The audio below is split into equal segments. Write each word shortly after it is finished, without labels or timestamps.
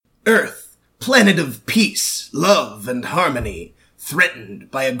Earth, planet of peace, love, and harmony, threatened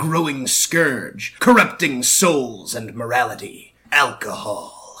by a growing scourge, corrupting souls and morality,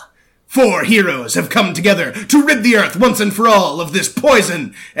 alcohol. 4 heroes have come together to rid the Earth once and for all of this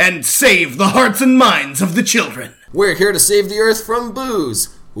poison and save the hearts and minds of the children. We're here to save the Earth from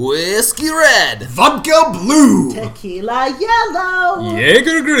booze. Whiskey red, vodka blue, tequila yellow,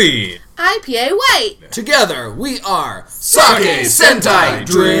 Jaeger green, IPA white. Together we are Sake Sentai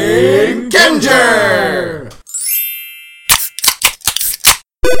Drinkenger.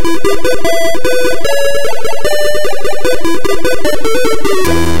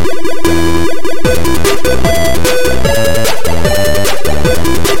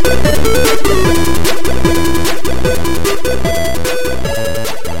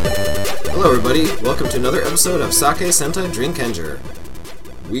 Hello everybody, welcome to another episode of Sake Sentai Drinkenger.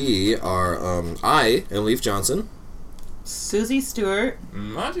 We are, I am Leaf Johnson. Susie Stewart,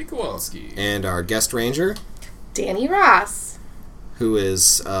 Monty Kowalski, and our guest ranger, Dani Ross, who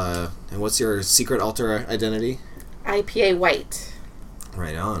is, and what's your secret alter identity? IPA White.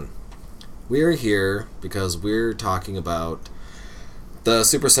 Right on. We are here because we're talking about the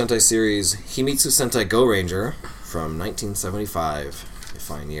Super Sentai series Himitsu Sentai Gorenger from 1975, a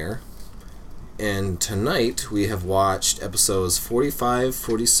fine year. And tonight we have watched episodes 45,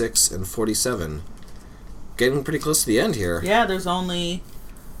 46, and 47. Getting pretty close to the end here. Yeah, there's only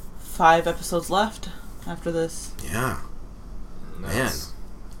 5 episodes left after this. Yeah. Nice. Man.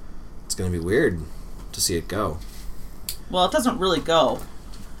 It's going to be weird to see it go. Well, it doesn't really go.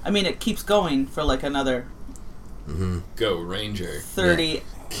 I mean, it keeps going for like another Go Ranger. 30. Yeah.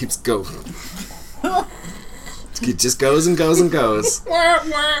 Keeps going. It just goes and goes and goes.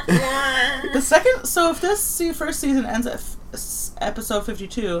 So if this first season ends at episode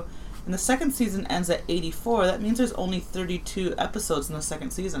 52, and the second season ends at 84, that means there's only 32 episodes in the second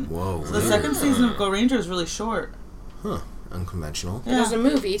season. Whoa. So the second season of Gorenger is really short. Huh. Unconventional. Yeah. There's a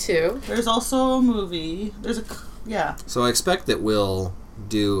movie, too. There's also a movie. Yeah. So I expect that we'll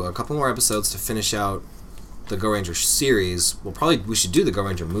do a couple more episodes to finish out the Gorenger series. We should do the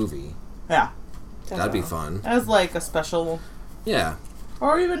Gorenger movie. Yeah. That'd be fun. As like a special, Yeah.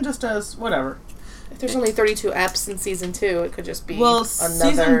 or even just as whatever. If there's only 32 eps in season 2, it could just be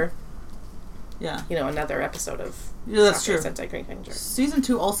another episode of that's true. Sentai Drinkenger. Season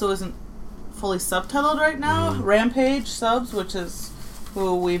 2 also isn't fully subtitled right now. Rampage subs, which is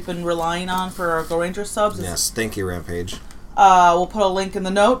who we've been relying on for our Gorenger subs. Yes, thank you, Rampage. We'll put a link in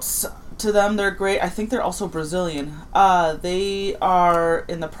the notes to them. They're great. I think they're also Brazilian. They are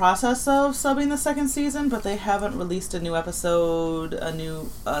in the process of subbing the second season, but they haven't released a new episode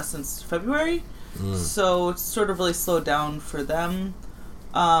since February. So it's sort of really slowed down for them.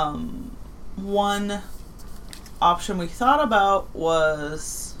 One option we thought about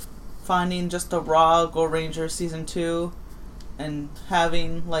was finding just a raw Gorenger season 2 and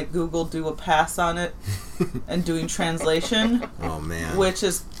having like Google do a pass on it and doing translation. Oh man. Which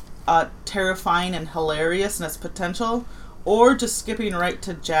is terrifying and hilarious in its potential, or just skipping right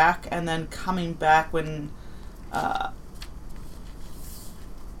to Jack and then coming back when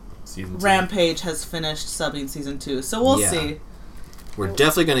Rampage has finished subbing season 2. So we'll see. We're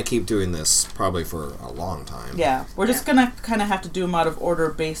definitely going to keep doing this probably for a long time. Yeah, we're just going to kind of have to do them out of order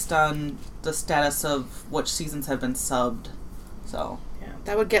based on the status of which seasons have been subbed. So Yeah,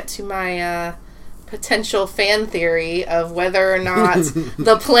 that would get to my potential fan theory of whether or not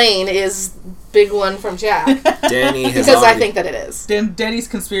the plane is big one from Jack. Dani has because I think that it is. Dani's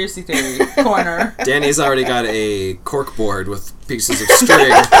conspiracy theory corner. Dani's already got a cork board with pieces of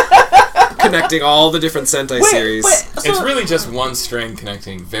string connecting all the different Sentai series. So it's really just one string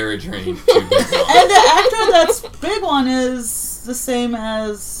connecting Veridream to Big One. And the actor that's big one is the same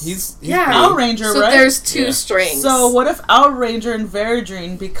as He's Our Ranger, so right? there's 2 strings. So what if Our Ranger and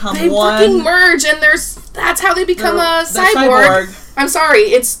Veridream become they one? fucking merge, and that's how they become a they're cyborg. I'm sorry,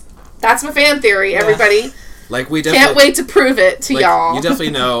 that's my fan theory, everybody. Like we Can't wait to prove it to y'all. You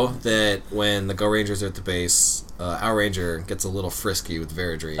definitely know that when the Go Rangers are at the base, Our Ranger gets a little frisky with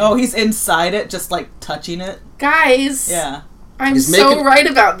Veridream. Oh, he's inside it, just like touching it. Guys. Yeah. I'm so right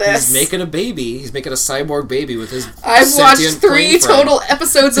about this. He's making a baby. He's making a cyborg baby with his I've watched 3 total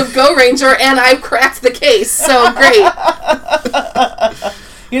episodes of Go Ranger, and I've cracked the case. So great.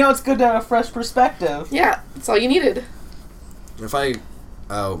 You know, it's good to have a fresh perspective. Yeah, that's all you needed. If I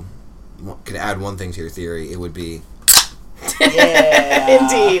could add one thing to your theory, it would be... Yeah.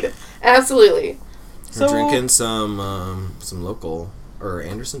 Indeed. Absolutely. We're drinking some local... Or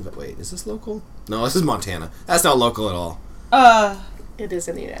Anderson... Wait, is this local? No, this is Montana. That's not local at all. It is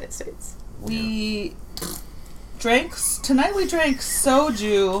in the United States. We Tonight we drank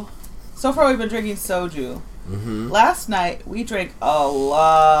soju. So far we've been drinking soju. Mm-hmm. Last night we drank a lot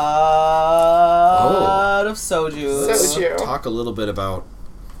of soju. Let's talk a little bit about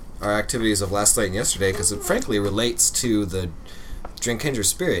our activities of last night and yesterday, because it frankly relates to the Drinkenger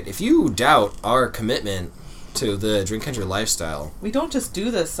spirit. If you doubt our commitment to the Drinkenger lifestyle, we don't just do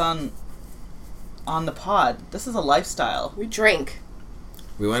this on the pod. This is a lifestyle. We drink.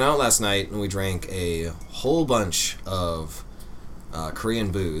 We went out last night and we drank a whole bunch of Korean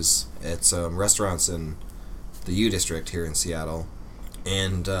booze at some restaurants in the U District here in Seattle,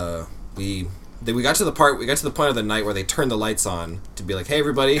 and we got to the point of the night where they turned the lights on to be like, "Hey,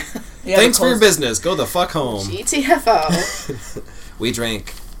 everybody, thanks for your business. Go the fuck home." GTFO. We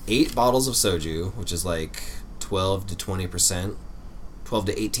drank 8 bottles of soju, which is like 12 to 20%, 12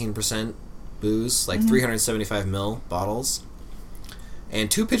 to 18% booze, like 375 ml bottles, and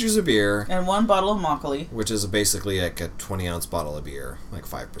 2 pitchers of beer, and 1 bottle of makgeolli, which is basically like a 20-ounce bottle of beer, like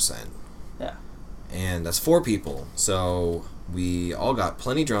 5%. Yeah. And that's 4 people, so we all got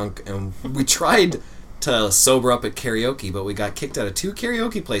plenty drunk, and we tried to sober up at karaoke, but we got kicked out of 2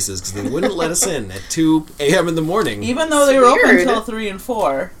 karaoke places because they wouldn't let us in at 2 a.m. in the morning. Even though they were open until 3 and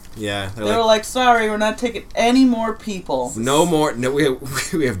 4. Yeah. They were like, sorry, we're not taking any more people. No more. No,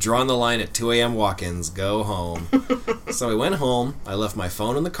 we have drawn the line at 2 a.m. walk-ins. Go home. So we went home. I left my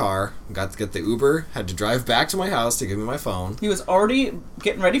phone in the car. Got to get the Uber. Had to drive back to my house to give me my phone. He was already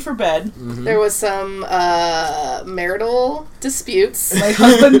getting ready for bed. Mm-hmm. There was some marital disputes. My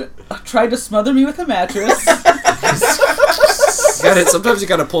husband tried to smother me with a mattress. Sometimes you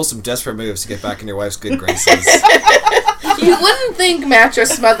gotta pull some desperate moves to get back in your wife's good graces. You wouldn't think mattress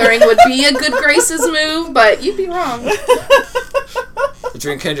smothering would be a good graces move, but you'd be wrong. The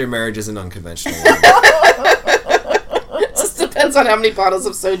Drinkenger marriage is an unconventional one. It just depends on how many bottles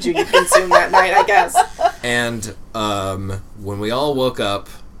of soju you consume that night, I guess. And when we all woke up,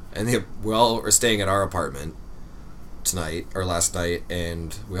 and we all were staying at our apartment last night,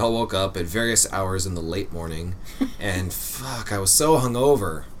 and we all woke up at various hours in the late morning, and fuck, I was so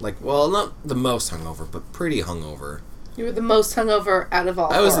hungover. Like, well, not the most hungover, but pretty hungover. You were the most hungover out of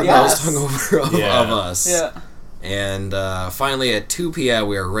all. I was the most hungover of us. Yeah. And finally at 2 p.m.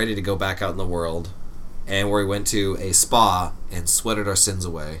 we were ready to go back out in the world, and we went to a spa and sweated our sins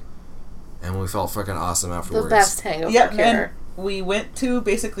away, and we felt fucking awesome afterwards. The best hangover Yep, cure. and we went to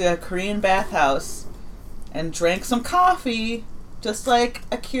basically a Korean bathhouse and drank some coffee, just like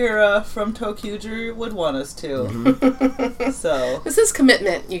Akira from Tokyuger would want us to. Mm-hmm. So this is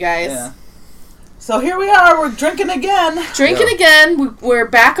commitment, you guys. yeah. So here we are. We're drinking again. Again. We're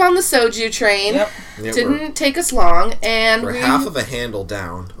back on the soju train. Yep. Yeah, Didn't take us long, and we're half of a handle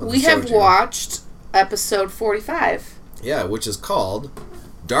down. We have watched episode 45. Yeah, which is called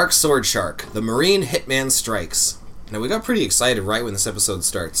Dark Sword Shark: The Marine Hitman Strikes. Now, we got pretty excited right when this episode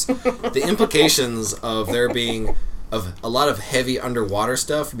starts. The implications of there being of a lot of heavy underwater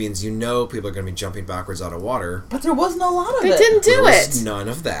stuff means people are going to be jumping backwards out of water. But there wasn't a lot of it. They didn't do There was it. none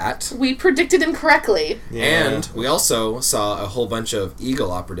of that. We predicted incorrectly. Yeah. And we also saw a whole bunch of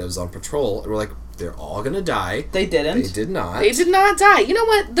Eagle operatives on patrol, and we're like, they're all going to die. They didn't. They did not. They did not die. You know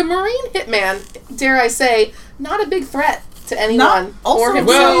what? The Marine Hitman, dare I say, not a big threat to anyone or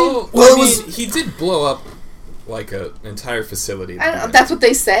himself. He did blow up like an entire facility. That's what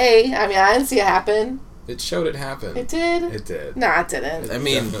they say. I mean, I didn't see it happen. It showed it happen. It did? It did. No, it didn't. I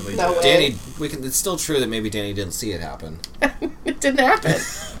mean, Definitely no did. way. Danny, it's still true that maybe Danny didn't see it happen. It didn't happen.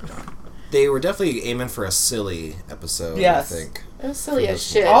 They were definitely aiming for a silly episode, Yes. I think. It was silly as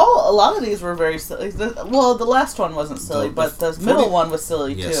shit. A lot of these were very silly. The last one wasn't silly, but the middle one was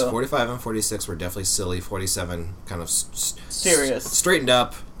silly yes, too. 45 and 46 were definitely silly. 47 kind of Serious. Straightened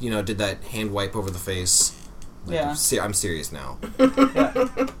up, did that hand wipe over the face. Like, Yeah. I'm serious now.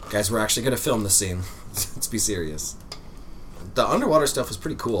 Yeah. Guys, we're actually going to film this scene. Let's be serious. The underwater stuff was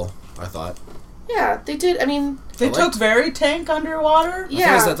pretty cool, I thought. Yeah, they did. I mean, They took Very Tank underwater.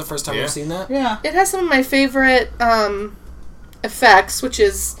 yeah. Is that the first time we've seen that? Yeah. It has some of my favorite effects, which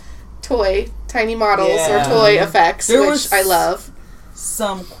is tiny models Yeah. or toy effects, There which was I love.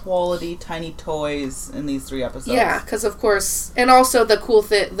 Some quality tiny toys in these 3 episodes. Yeah, because of course, and also the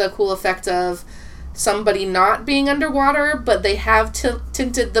cool effect of somebody not being underwater, but they have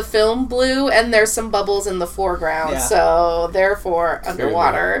tinted the film blue, and there's some bubbles in the foreground, so therefore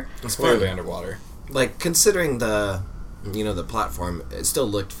underwater. It's clearly underwater. Like, considering the platform, it still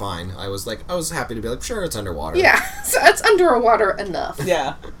looked fine. I was happy to be like, sure, it's underwater. Yeah, so it's underwater enough.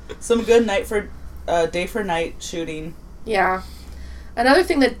 Yeah. Some good day for night shooting. Yeah. Another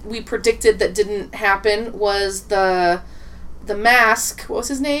thing that we predicted that didn't happen was the mask. What was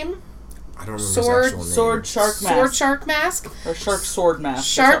his name? I don't remember his actual name. Sword shark mask. Sword shark mask? Or shark sword mask.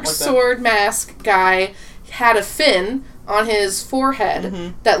 Shark sword mask guy had a fin on his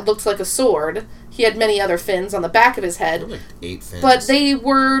forehead that looked like a sword. He had many other fins on the back of his head. Like 8 fins. But they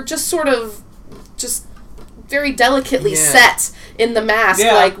were just sort of very delicately set in the mask,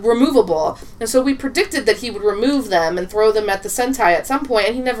 like removable. And so we predicted that he would remove them and throw them at the Sentai at some point,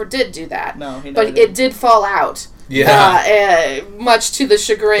 and he never did do that. No, he never But did. it did fall out. Yeah. Much to the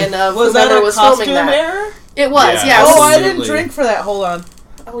chagrin of was whoever that a was costume filming that. error? It was, Yeah. Oh, I Absolutely. didn't drink for that. Hold on.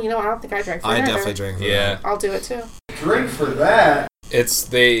 Oh, you know what? I don't think I drank for I that. definitely drank for Yeah. that. I'll do it too. Drink for that. It's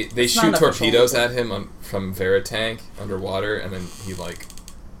they not shoot an official torpedoes one. at him from Veritank underwater, and then he like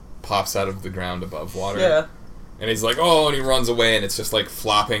pops out of the ground above water. Yeah. And he's like, oh, and he runs away, and it's just like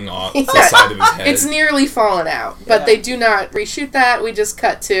flopping off the side of his head. It's nearly fallen out, but Yeah. they do not reshoot that. We just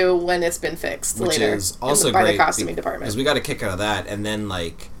cut to when it's been fixed Which later. is also by great the costuming department. because we got a kick out of that, and then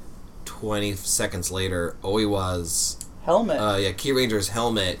like 20 seconds later, Oiwa's Helmet. Key Ranger's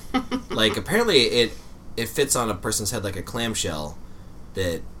helmet, like apparently it fits on a person's head like a clamshell,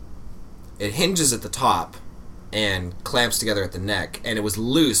 that it hinges at the top and clamps together at the neck, and it was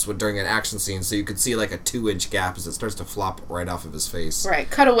loose during an action scene, so you could see like a 2-inch gap as it starts to flop right off of his face. Right,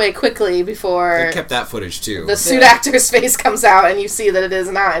 cut away quickly before They kept that footage too. the suit actor's face comes out and you see that it is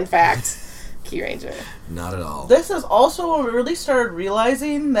not, in fact, Key Ranger. Not at all. This is also when we really started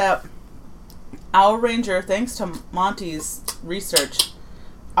realizing that Owl Ranger, thanks to Monty's research,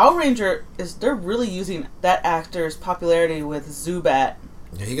 Owl Ranger they're really using that actor's popularity with Zubat.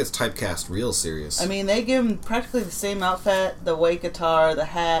 Yeah, he gets typecast real serious. I mean, they give him practically the same outfit, the white guitar, the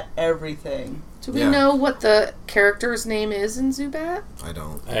hat, everything. Do we know what the character's name is in Zubat? I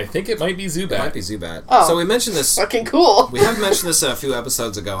don't. I think it might be Zubat. It might be Zubat. Oh. So we mentioned this. Fucking cool. We have mentioned this a few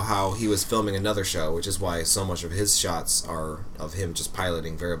episodes ago, how he was filming another show, which is why so much of his shots are of him just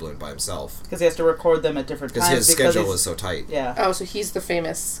piloting Variballoon by himself. Because he has to record them at different times. Because his schedule was so tight. Yeah. Oh, so he's the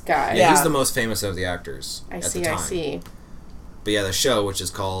famous guy. Yeah, he's the most famous of the actors I at see, the time. I see. But yeah, the show, which is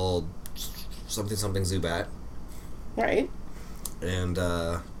called something Zubat, Right. and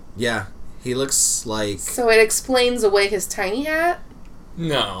yeah, he looks like. So it explains away his tiny hat?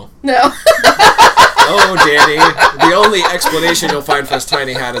 No. No. Oh, Danny, the only explanation you'll find for his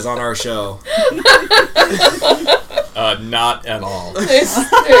tiny hat is on our show. Not at all.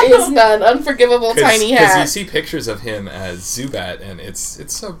 there is none. Unforgivable tiny Because you hat. see pictures of him as Zubat, and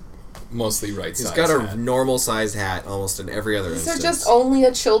it's a mostly right size. He's got a hat. normal sized hat almost in every other Is there instance. just only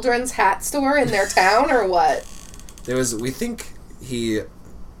a children's hat store in their town, or what? We think he,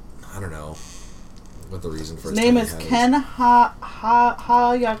 I don't know what the reason for his His name tiny is hat Ken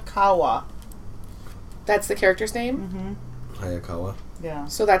Hayakawa. That's the character's name? Mm-hmm. Hayakawa. Yeah.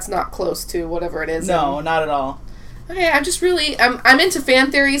 So that's not close to whatever it is. No, not at all. Okay, I'm just really... I'm into fan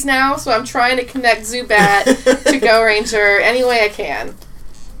theories now, so I'm trying to connect Zubat to Gorenger any way I can.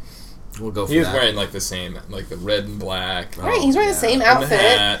 We'll go for He was that. wearing like the same, like the red and black. Oh, Right, he's wearing the yeah. same And the outfit.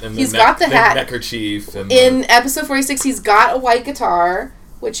 hat, and He's got the hat. neckerchief. And In episode 46, he's got a white guitar,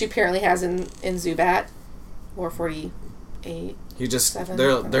 which he apparently has in Zubat. Or 48. He just Seven,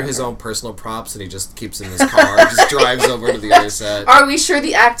 they're his own personal props, and he just keeps in his car, just drives over to the other set. Are we sure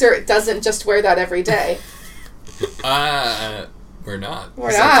the actor doesn't just wear that every day? we're not. We're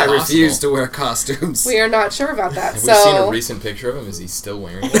It's not. like, I refuse to wear costumes. We are not sure about that. Have So, we seen a recent picture of him? Is he still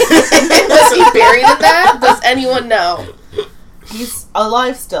wearing it? was he buried in that? Does anyone know? He's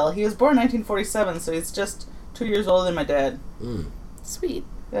alive still. He was born in 1947, so he's just 2 years older than my dad. Sweet.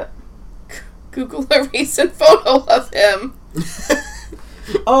 Yep. Google a recent photo of him.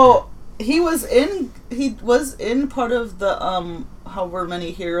 Oh, he was in part of the however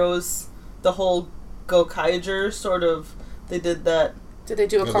many heroes, the whole Gokaiger sort of. They did that, Did they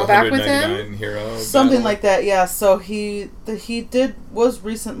do a The callback with him? 199 hero something battle. like that. Yeah. So he was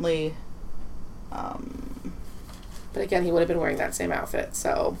recently. But again, he would have been wearing that same outfit,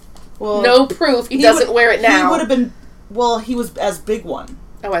 so Well, no proof he doesn't wear it now. He would have been. Well, he was as Big One.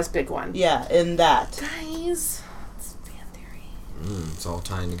 Oh, as Big One. Yeah, in that. Guys, it's fan theory. It's all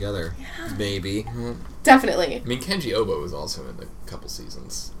tying together. Maybe. Definitely. I mean, Kenji Oba was also in a couple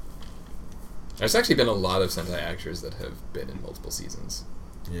seasons. There's actually been a lot of Sentai actors that have been in multiple seasons.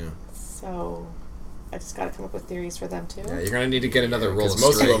 Yeah. So, I just gotta come up with theories for them, too. Yeah, you're gonna need to get another roll of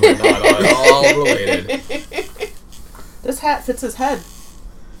Because most of string. them are not at all related. This hat fits his head.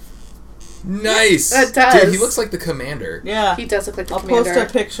 Nice! It does. Dude, he looks like the commander. Yeah. He does look like the I'll commander. post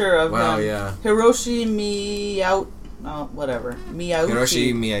a picture of Wow, him. yeah. Hiroshi whatever.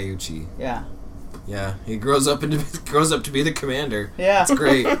 Hiroshi Miyauchi. Yeah. Yeah, he grows up to be the commander. Yeah. It's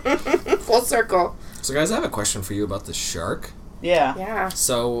great. Full circle. So, guys, I have a question for you about the shark. Yeah. Yeah.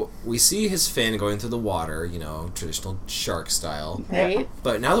 So we see his fin going through the water, traditional shark style. Right?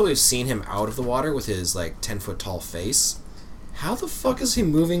 But now that we've seen him out of the water with his 10-foot tall face, how the fuck is he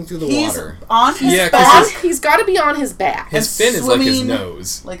moving through the water? On his Yeah, back. He's got to be on his back. His fin is like his swimming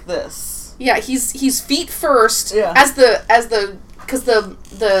nose. Like this. Yeah, he's feet first. Yeah. Because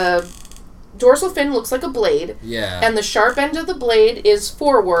the dorsal fin looks like a blade. Yeah. And the sharp end of the blade is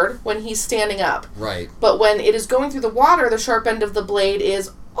forward when he's standing up. Right. But when it is going through the water, the sharp end of the blade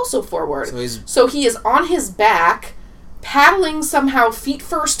is also forward. So he is on his back, paddling somehow feet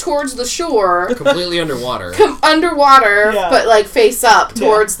first towards the shore. Completely underwater. Underwater, Yeah. but face up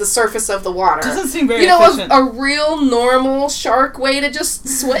towards the surface of the water. Doesn't seem very efficient. a real normal shark way to just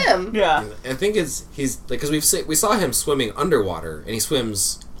swim. Yeah. I think he's because we saw him swimming underwater, and he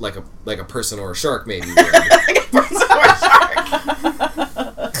swims like a person or a shark maybe.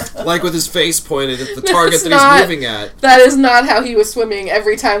 Like with his face pointed at the target that he's moving at. That is not how he was swimming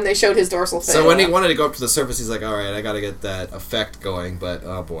every time they showed his dorsal fin. So when he wanted to go up to the surface, he's like, all right, I gotta get that effect going, but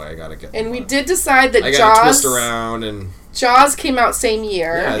oh boy, I gotta get... And we did decide that I gotta twist around and... Jaws came out same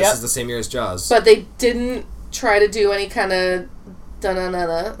year. Yeah, this is the same year as Jaws. But they didn't try to do any kind of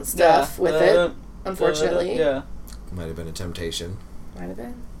stuff with it, unfortunately. Yeah. Might have been a temptation. Might have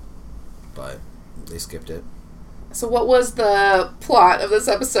been. But they skipped it. So what was the plot of this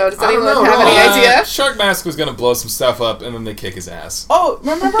episode? Does I don't anyone know, have any idea? Shark Mask was gonna blow some stuff up, and then they kick his ass. Oh,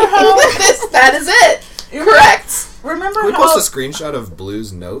 remember how... That is it. Correct. Remember Can we how... post a screenshot of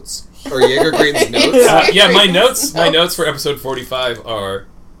Blue's notes? Or Jaeger Green's notes? My notes for episode 45 are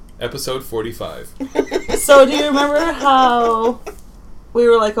episode 45. So do you remember how we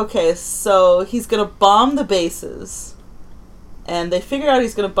were like, okay, so he's gonna bomb the bases, and they figure out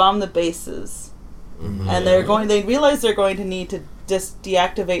he's gonna bomb the bases, and they realize they're going to need to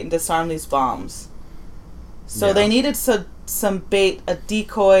deactivate and disarm these bombs. So they needed some bait, a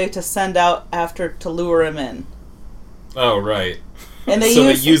decoy to send out after to lure him in. Oh, right. And they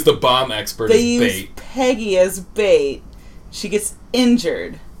use the bomb expert as bait. They use Peggy as bait. She gets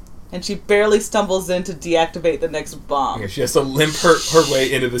injured, and she barely stumbles in to deactivate the next bomb. Yeah, she has to limp her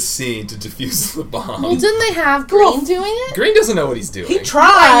way into the scene to defuse the bomb. Well, didn't they have Green doing it? Green doesn't know what he's doing. He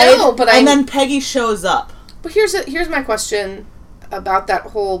tried, I know, but and then Peggy shows up. But here's my question about that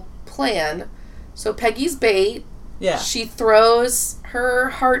whole plan. So Peggy's bait. Yeah. She throws her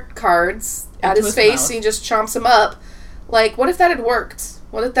heart cards at Into his his face mouth. and he just chomps him up. Like, what if that had worked?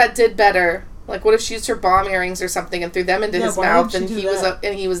 What if that did better? Like, what if she used her bomb earrings or something and threw them into his why mouth didn't and she do he was that? up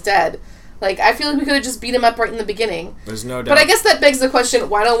and he was dead? Like, I feel like we could have just beat him up right in the beginning. There's no doubt. But I guess that begs the question,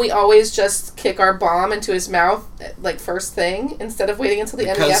 why don't we always just kick our bomb into his mouth, like, first thing, instead of waiting until the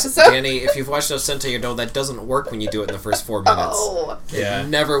end of the episode? Danny, if you've watched those Sentai, you know that doesn't work when you do it in the first 4 minutes. Oh. It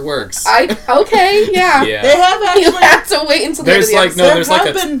never works. Okay, yeah. Yeah. They have You actually... have to wait until the end of the episode. there's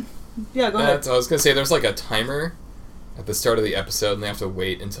like a... Yeah, go ahead. I was going to say, there's like a timer at the start of the episode, and they have to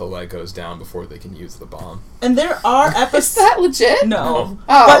wait until that goes down before they can use the bomb. And there are Is episodes... that legit? No.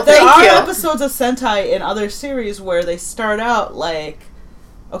 Oh, But there thank are you. episodes of Sentai in other series where they start out like,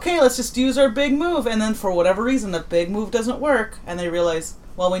 okay, let's just use our big move, and then for whatever reason the big move doesn't work, and they realize,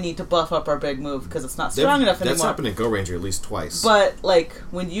 well, we need to buff up our big move because it's not strong enough anymore. That's happened in Gorenger at least twice. But, like,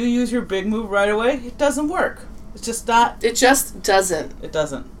 when you use your big move right away, it doesn't work. It's just not... It just doesn't. It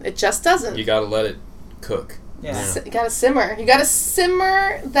doesn't. It just doesn't. You gotta let it cook. Yeah. You gotta simmer. You gotta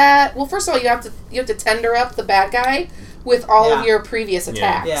simmer that. Well, first of all, you have to tender up the bad guy with all of your previous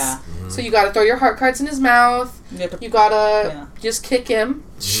attacks. Yeah. So you gotta throw your heart cards in his mouth. You gotta just kick him.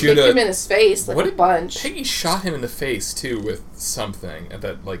 Kick him in his face like a bunch. Peggy shot him in the face too with something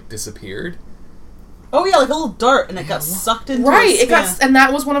that like disappeared. Oh yeah, like a little dart, and it got sucked into Right. his It got, skin. and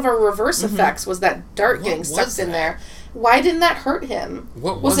that was one of our reverse effects. Was that dart getting sucked in there? Why didn't that hurt him?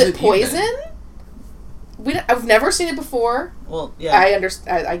 What was it poison? I've never seen it before. Well, yeah. I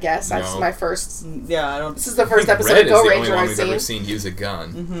understand. I guess No. that's my first. Yeah, I don't. This is the first episode Red of is the only Gorenger one I've we've seen. ever seen use a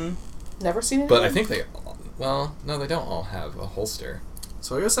gun. Mm-hmm. Never seen it. But again? I think they. Well, no, they don't all have a holster.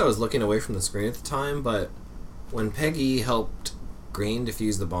 So I guess I was looking away from the screen at the time, but when Peggy helped Green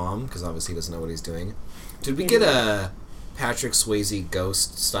defuse the bomb, because obviously he doesn't know what he's doing, did we get a Patrick Swayze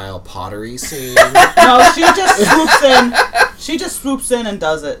ghost-style pottery scene? No, she just swoops in. She just swoops in and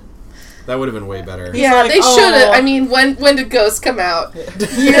does it. That would have been way better. Yeah, like, they should have. I mean, when did Ghosts come out?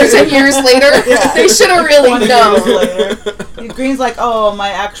 Years and years later? Yeah. They should have really 20 known. years later. Green's like, oh, my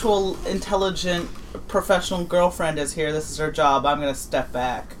actual intelligent professional girlfriend is here. This is her job. I'm going to step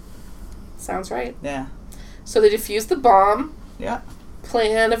back. Sounds right. Yeah. So they defuse the bomb. Yeah.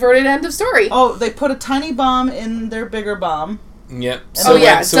 Plan averted, end of story. Oh, they put a tiny bomb in their bigger bomb. Yep.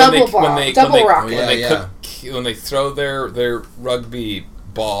 Double bomb. Double rocket. Oh, yeah, When they yeah. when they throw their rugby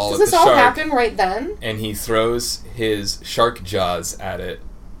ball Does at this the all shark, happen right then? and he throws his shark jaws at it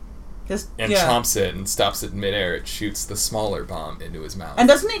and chomps it and stops it in midair, it shoots the smaller bomb into his mouth. And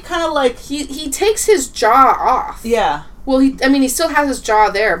doesn't he kind of like... He takes his jaw off. Yeah. Well, he still has his jaw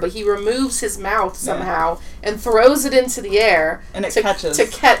there, but he removes his mouth somehow and throws it into the air and it catches to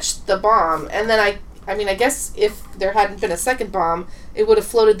catch the bomb. And then I guess if there hadn't been a second bomb, it would have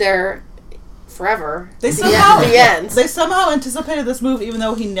floated there forever. They somehow the end. They somehow anticipated this move, even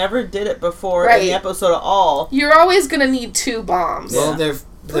though he never did it before in the episode at all. You're always gonna need 2 bombs. Well, they've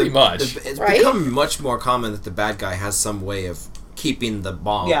pretty much. It's become much more common that the bad guy has some way of keeping the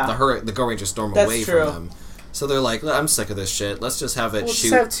bomb, the Gorenger storm away from them. So they're like, I'm sick of this shit. Let's just have it shoot.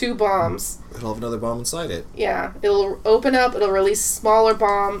 Just have 2 bombs. It'll have another bomb inside it. Yeah. It'll open up, it'll release smaller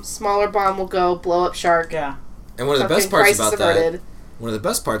bomb will go, blow up shark. Yeah. And one of the best parts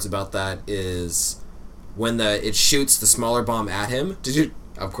about that is when it shoots the smaller bomb at him.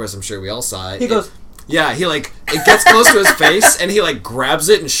 Of course, I'm sure we all saw it. He goes... Yeah, it gets close to his face, and he grabs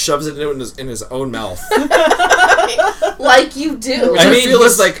it and shoves it in his own mouth. Like you do. Which I feel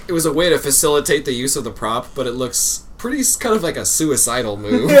is it was a way to facilitate the use of the prop, but it looks pretty kind of like a suicidal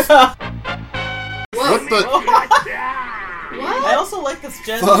move. What the? What? I also like this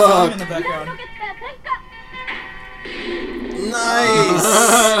jazz song in the background. Nice.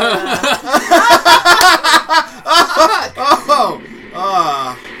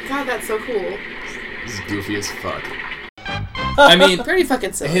 God, that's so cool. This is goofy as fuck. I mean, pretty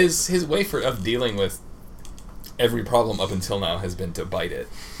fucking silly. His way of dealing with every problem up until now has been to bite it.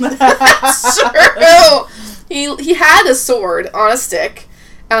 That's true. He had a sword on a stick,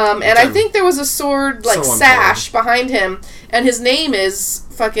 and I think there was a sword sash behind him, and his name is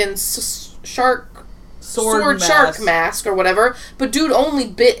fucking Sword Shark Mask or whatever. But dude only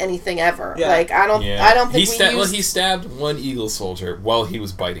bit anything ever. Yeah. I don't think he stabbed one eagle soldier while he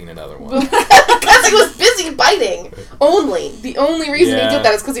was biting another one. Because he was busy biting. The only reason he did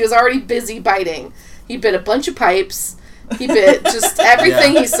that is because he was already busy biting. He bit a bunch of pipes. He bit just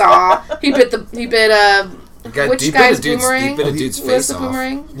everything he saw. He bit which guy's boomerang? He bit a dude's face off.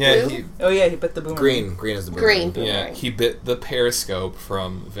 Boomerang? Yeah, he bit the boomerang. Green is the boomerang. Green boomerang. Yeah, he bit the periscope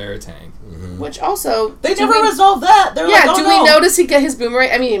from Veritang. Mm-hmm. Which also... They never resolved that. They were we notice he get his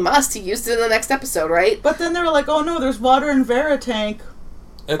boomerang? I mean, he must. He used it in the next episode, right? But then they were like, oh no, there's water in Veritang.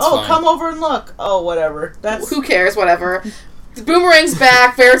 It's fine. Come over and look. Oh, whatever. Who cares, whatever. The boomerang's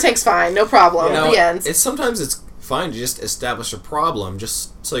back, Veritang's fine, no problem. The end. Sometimes it's fine to just establish a problem,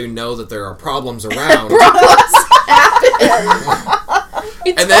 just so you know that there are problems around. Problems happen.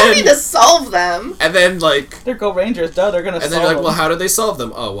 You told me to solve them. And then, they're Gorengers, duh, they're gonna solve them. And then well, how did they solve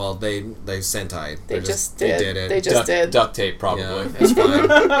them? Oh, well, they Sentai. They did it. They just did. Duct tape, probably. Yeah, it's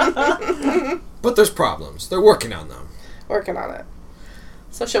fine. But there's problems. They're working on them. Working on it.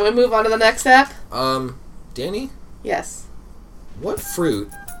 So, shall we move on to the next step? Danny? Yes. What fruit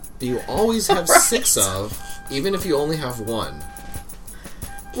do you always have 6 of, even if you only have 1?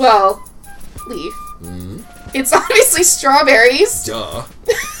 Well, Leaf. It's obviously strawberries. Duh.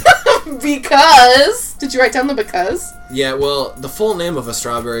 Because... Did you write down the because? Yeah, well, the full name of a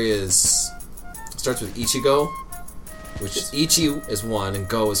strawberry starts with Ichigo, which Ichi is 1 and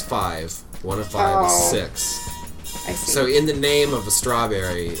Go is 5. 1 and 5 is 6. I see. So in the name of a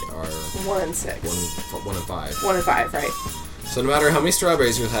strawberry are 1 and 6. 1 and 5. 1 and 5, right. So no matter how many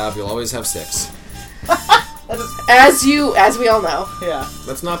strawberries you have, you'll always have 6. As we all know. Yeah.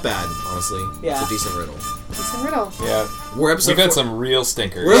 That's not bad, honestly. Yeah. It's a decent riddle. Decent riddle. Yeah. We've had some real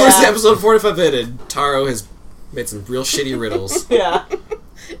stinkers. We're episode 45 in. Taro has made some real shitty riddles. Yeah.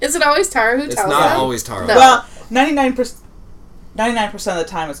 Is it always Taro who tells them? It's not always Taro. No. Well, 99% of the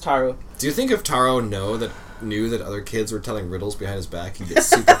time it's Taro. Do you think if Taro knew that other kids were telling riddles behind his back, he'd get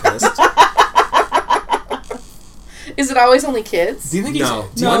super pissed? Is it always only kids? Do you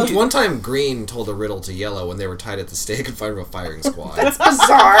think One time Green told a riddle to Yellow when they were tied at the stake in front of a firing squad. That's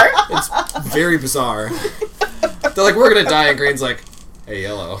bizarre. It's very bizarre. They're like, we're gonna die, and Green's like, hey,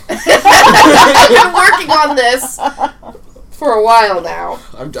 Yellow. I've been working on this for a while now.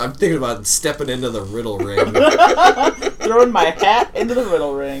 I'm thinking about stepping into the riddle ring. Throwing my hat into the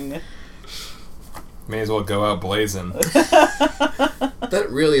riddle ring. May as well go out blazing. That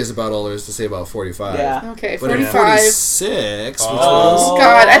really is about all there is to say about 45. Yeah. Okay, but 45. 46, which was...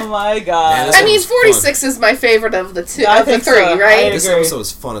 God, my God. Man, I mean, 46 is my favorite of the two, of the 3, so. right? This episode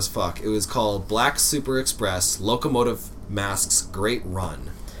was fun as fuck. It was called Black Super Express Locomotive Mask's Great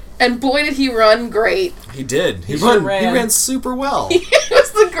Run. And boy, did he run great. He did. He ran super well. He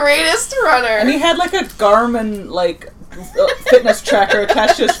was the greatest runner. And he had a Garmin, fitness tracker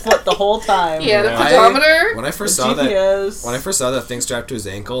attached to his foot the whole time. Yeah, the pedometer. When I first The saw GPS. when I first saw that thing strapped to his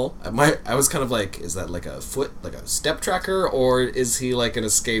ankle, I was kind of like, is that like a foot, like a step tracker, or is he like an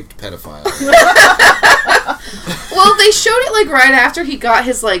escaped pedophile? Well, they showed it like right after he got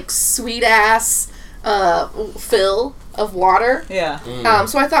his like sweet ass fill of water. Yeah.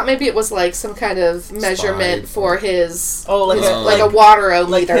 So I thought maybe it was like some kind of measurement for his like a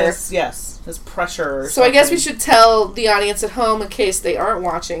water-o-meter. His pressure. So I guess we should tell the audience at home in case they aren't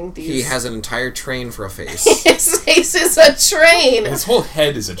watching these. He has an entire train for a face. His face is a train. His whole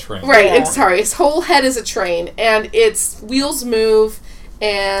head is a train. Right. Yeah. Sorry. His whole head is a train, and its wheels move,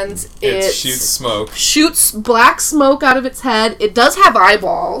 and it shoots smoke. Shoots black smoke out of its head. It does have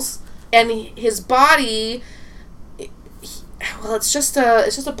eyeballs, and his body. Well, it's just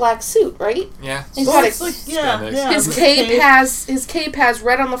a black suit, right? Yeah. He's got His His cape has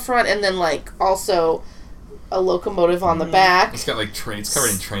red on the front, and then like also a locomotive on the back. It's got like trains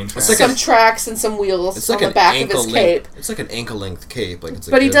covered in train tracks. Like some tracks and some wheels on the back of his cape. It's like an ankle length cape, like it's.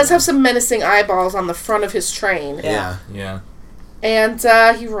 But he does have some menacing eyeballs on the front of his train. Yeah. And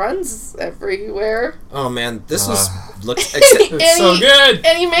he runs everywhere. Oh man, this looks it's so good.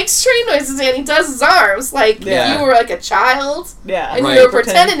 And he makes train noises, and he does his arms like you were like a child. Yeah, and you were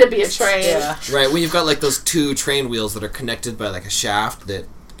pretending to be a train. Yeah. Right, when you've got like those two train wheels that are connected by like a shaft that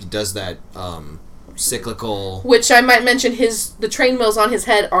does that cyclical. Which I might mention, the train wheels on his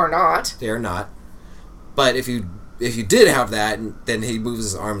head are not. They are not. But if you did have that, then he moves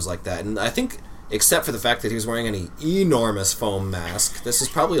his arms like that, and I think. Except for the fact that he was wearing an enormous foam mask. This is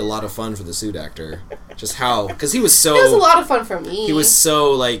probably a lot of fun for the suit actor. Just how... Because he was so... It was a lot of fun for me. He was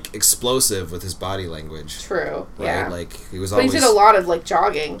so, like, explosive with his body language. True, right? yeah. Like, he was But always... he did a lot of, like,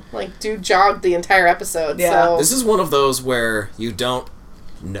 jogging. Like, dude jogged the entire episode, so... This is one of those where you don't...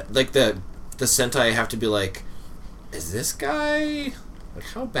 Like, the Sentai have to be like, is this guy... Like,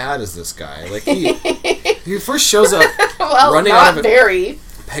 how bad is this guy? Like, he first shows up well, running not out of it. very...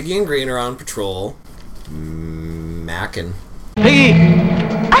 Peggy and Green are on patrol. Mackin'. Peggy!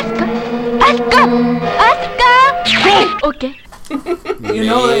 Aska! Okay. You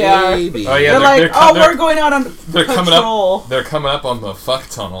know they are. Oh yeah, they're like, we're going out on they're patrol. They're coming up on the fuck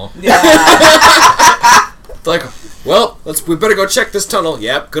tunnel. Yeah. Like, well, we better go check this tunnel.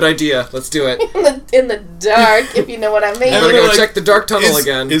 Yep, good idea. Let's do it. In the dark, if you know what I mean. We better go check the dark tunnel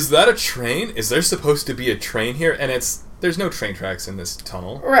again. Is that a train? Is there supposed to be a train here? And there's no train tracks in this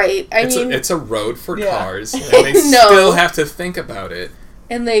tunnel. Right. It's a road for cars, and they still have to think about it.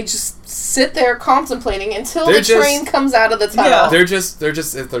 And they just sit there contemplating until the train comes out of the tunnel. Yeah. They're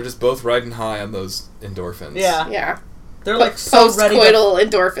just both riding high on those endorphins. Yeah. Yeah. They're like so ready post-coital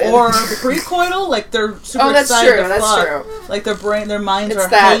endorphins. Or pre-coital, like they're super excited to fuck. Like their minds are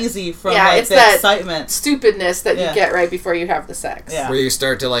hazy from like the excitement. Stupidness that you get right before you have the sex. Yeah. Where you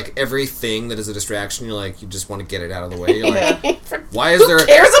start to like everything that is a distraction, you're like, you just want to get it out of the way. You're like, why is there... Who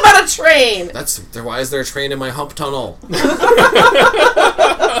cares about a train? Why is there a train in my hump tunnel?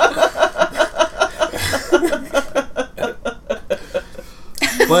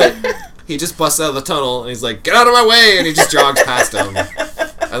 But... He just busts out of the tunnel, and he's like, get out of my way! And he just jogs past him. And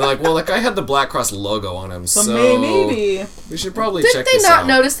they're like, well, that guy had the Black Cross logo on him, so... maybe. We should probably check this out. Did they not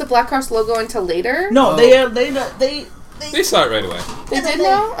notice the Black Cross logo until later? No, they saw it right away. They did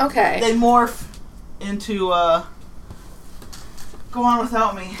know? Okay. They morph into, Go on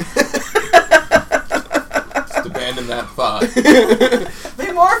without me. Just abandon that thought. They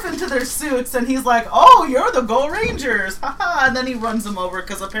morph into their suits, and he's like, oh, you're the Gorengers! Haha! And then he runs them over,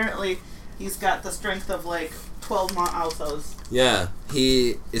 because apparently... He's got the strength of, like, 12 alphas. Yeah,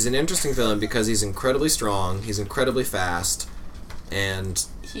 he is an interesting villain because he's incredibly strong, he's incredibly fast, and...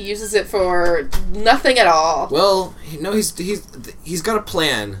 He uses it for nothing at all. Well, he's got a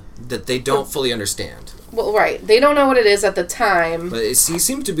plan that they don't fully understand. Well, right. They don't know what it is at the time. But he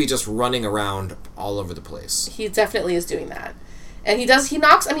seems to be just running around all over the place. He definitely is doing that. And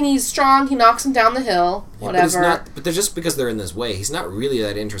he's strong, he knocks him down the hill, whatever. But they're just because they're in this way, he's not really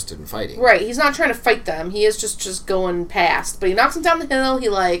that interested in fighting. Right, he's not trying to fight them, he is just going past. But he knocks him down the hill, he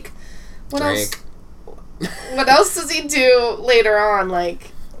what else does he do later on, like,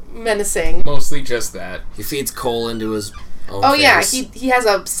 menacing? Mostly just that. He feeds coal into his own Oh face. yeah, he has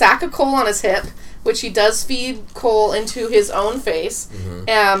a sack of coal on his hip, which he does feed coal into his own face,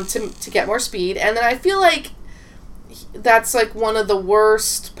 to get more speed. And then I feel like that's like one of the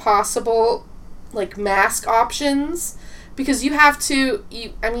worst possible like mask options, because you have to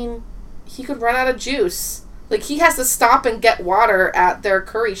he could run out of juice. Like he has to stop and get water at their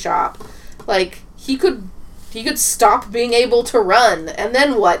curry shop. Like he could He could stop being able to run, and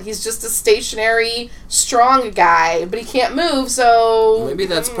then what? He's just a stationary, strong guy, but he can't move, so... Maybe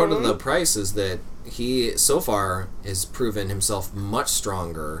that's part of the price, is that he, so far, has proven himself much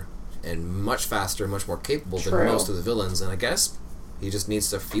stronger and much faster, much more capable than most of the villains, and I guess he just needs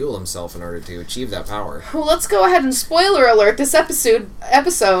to fuel himself in order to achieve that power. Well, let's go ahead and spoiler alert this episode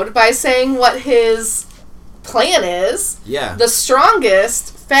by saying what his plan is. Yeah. The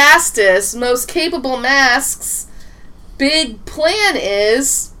strongest, fastest, most capable masks big plan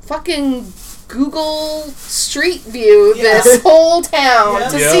is fucking Google Street View this whole town to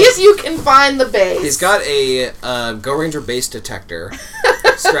see if you can find the base. He's got a Gorenger base detector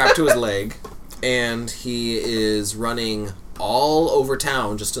strapped to his leg, and he is running all over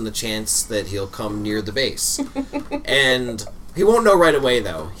town just in the chance that he'll come near the base. And he won't know right away,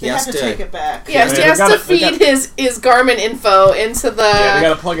 though. He has to take it back. Yes, he has to feed his Garmin info into the we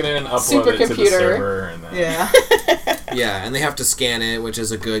gotta plug it in and upload it to the supercomputer. server. And then... Yeah, and they have to scan it, which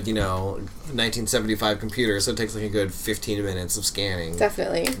is a good, 1975 computer, so it takes like a good 15 minutes of scanning.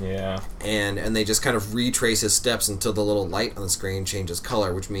 Definitely. Yeah. And they just kind of retrace his steps until the little light on the screen changes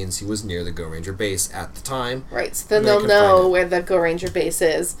color, which means he was near the Gorenger base at the time. Right, so then they'll know where the Gorenger base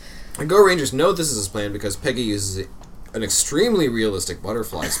is. And Gorengers know this is his plan because Peggy uses an extremely realistic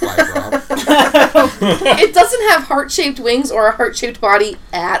butterfly spy prop. It doesn't have heart-shaped wings or a heart-shaped body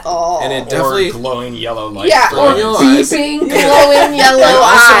at all. And it definitely... Or glowing yellow light. Yeah, or beeping, glowing yellow eyes. It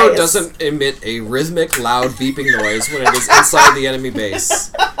also eyes. doesn't emit a rhythmic, loud beeping noise when it is inside the enemy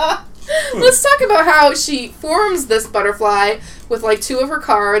base. Let's talk about how she forms this butterfly with, like, 2 of her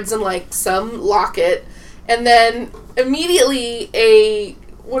cards and, like, some locket. And then immediately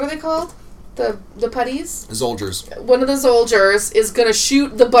what are they called? The putties? Zolgers. One of the Zolgers is going to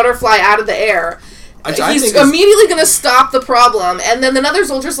shoot the butterfly out of the air. He's He's immediately going to stop the problem, and then another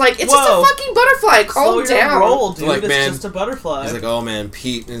Zolger's like, it's just a fucking butterfly, calm down. Roll, dude. Like, it's man, just a butterfly. He's like, oh man,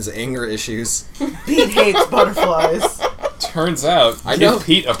 Pete and his anger issues. Pete hates butterflies. Turns out, give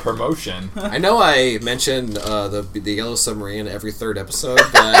Pete a promotion. I know I mentioned the Yellow Submarine every third episode,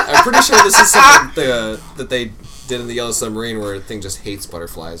 but I'm pretty sure this is something that they did in the Yellow Submarine where the thing just hates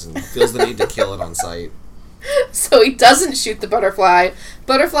butterflies and feels the need to kill it on sight. So he doesn't shoot the butterfly.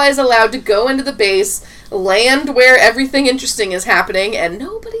 Butterfly is allowed to go into the base, land where everything interesting is happening, and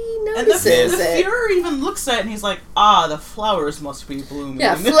nobody notices and the it. Fuhrer even looks at it and he's like, the flowers must be blooming.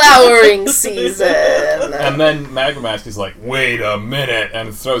 Yeah, flowering season. And then Magma Mask is like, wait a minute,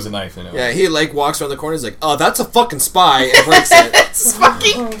 and throws a knife into it. Yeah, he walks around the corner, he's like, oh, that's a fucking spy, and breaks it. It's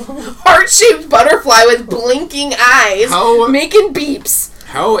fucking heart-shaped butterfly with blinking eyes, making beeps.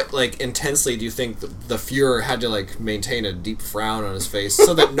 How, intensely do you think the Fuhrer had to, maintain a deep frown on his face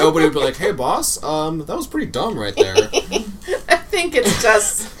so that nobody would be like, hey, boss, that was pretty dumb right there. I think it's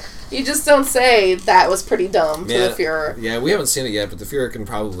just... You just don't say that was pretty dumb to the Fuhrer. Yeah, we haven't seen it yet, but the Fuhrer can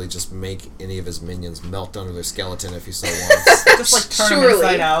probably just make any of his minions melt under their skeleton if he so wants. Just, turn them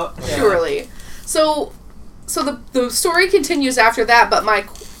inside out. Yeah. Surely. So the story continues after that, but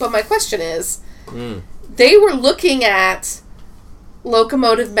my question is, they were looking at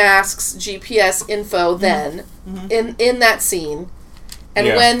Locomotive Mask's GPS info then in that scene, and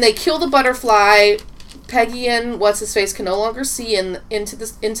when they kill the butterfly, Peggy and what's-his-face can no longer see into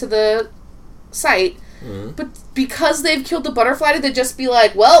the site, but because they've killed the butterfly, did they just be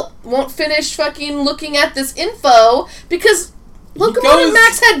like, well, won't finish fucking looking at this info, because Locomotive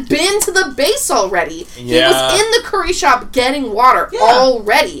Max had been to the base already. Yeah. He was in the curry shop getting water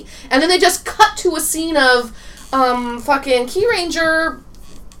already, and then they just cut to a scene of fucking Key Ranger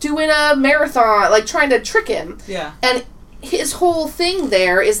doing a marathon, trying to trick him. Yeah. And his whole thing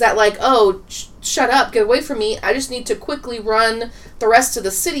there is that, shut up, get away from me, I just need to quickly run the rest of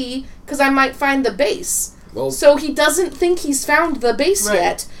the city, because I might find the base. Well, so he doesn't think he's found the base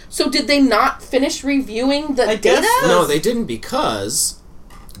yet. So did they not finish reviewing the data? No, they didn't, because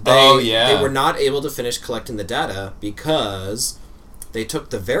they were not able to finish collecting the data because they took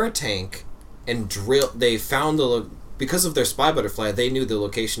the Veritank and they found because of their spy butterfly, they knew the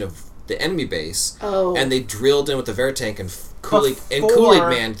location of the enemy base. Oh. And they drilled in with the Veritank and Kool-Aid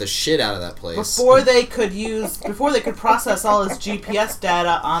manned the shit out of that place. Before they could process all his GPS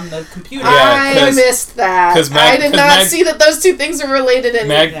data on the computer. I missed that. I did not see that those two things are related.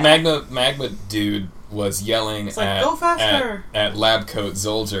 Magma dude was yelling go faster. at Lab Coat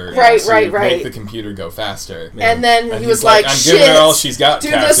Zolger to make the computer go faster. And then he was like, I'm shit, giving her all she's got,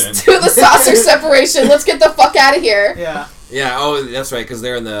 Captain. Do the saucer separation. Let's get the fuck out of here. Yeah. Yeah, that's right, because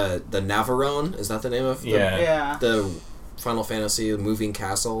they're in the Navarone. Is that the name of the Final Fantasy moving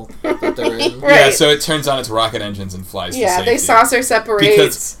castle that they're in? Right. Yeah, so it turns on its rocket engines and flies to safety. They saucer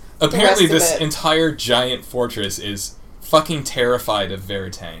separate. apparently the rest this of it. entire giant fortress is fucking terrified of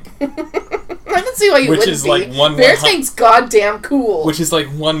Veritank. I can see why you Which wouldn't is be. like one Veritank's goddamn cool. Which is like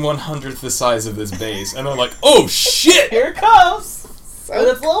 1/100th the size of this base. And they're like, oh shit! Here it comes! So With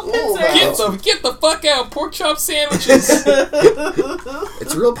its little cool, pincer. Get the fuck out! Pork chop sandwiches!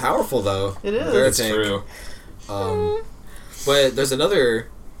 It's real powerful, though. It is. That's Veritank. true. But there's another...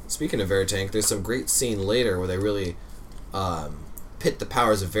 Speaking of Veritank, there's some great scene later where they really pit the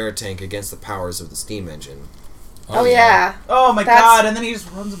powers of Veritank against the powers of the steam engine. Oh yeah. Oh my god, and then he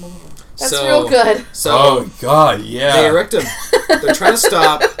just runs him over. That's real good. So oh god, yeah. They're trying to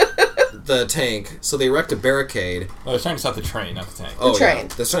stop the tank, so they erect a barricade. Oh, they're trying to stop the train, not the tank. Oh, train. Yeah.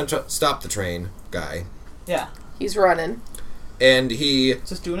 They're trying to stop the train guy. Yeah. He's running. And he...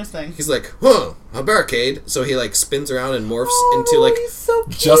 Just doing his thing. He's like, huh, a barricade. So he, like, spins around and morphs into, like... He's so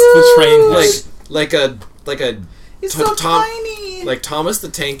cute. Just the train head. Like a... He's so tiny. Like Thomas the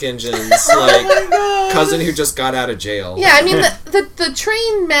Tank Engine's, Oh my God. cousin who just got out of jail. Yeah, I mean, the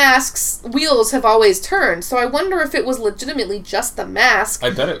train mask's wheels have always turned, so I wonder if it was legitimately just the mask.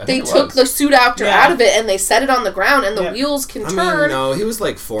 I bet it. They took the suit actor out of it and they set it on the ground, and the Yeah. wheels can I turn. mean, no, he was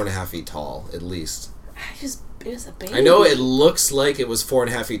like 4.5 feet tall, at least. It was a baby. I know it looks like it was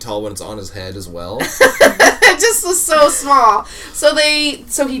 4.5 feet tall when it's on his head as well. It just was so small. So he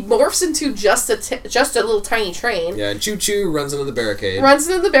morphs into just a little tiny train. Yeah, Choo Choo runs into the barricade. Runs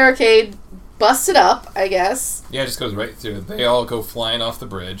into the barricade, busts it up, I guess. Yeah, it just goes right through. They all go flying off the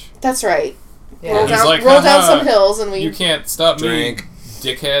bridge. That's right. Yeah. Roll He's down, like, roll down "Haha, some hills, and we. You can't stop Drink. me,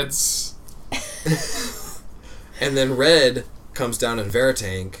 dickheads. And then Red comes down in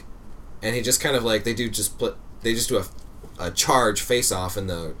Veritank, and he just kind of like they just do a charge face off in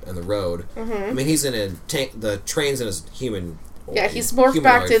the road. Mm-hmm. I mean, he's in a tank. The train's in his human. Yeah, he's morphed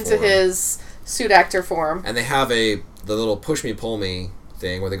back humanoid into form. his suit actor form. And they have the little push me pull me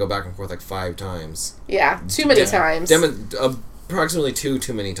thing where they go back and forth like 5 times. Yeah, too many times. Approximately too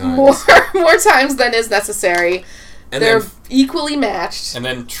many times. More times than is necessary. And They're then equally matched. And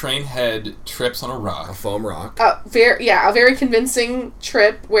then Trainhead trips on a a rock. foam rock. A very convincing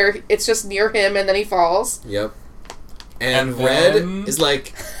trip where it's just near him and then he falls. Yep. And And Red then- is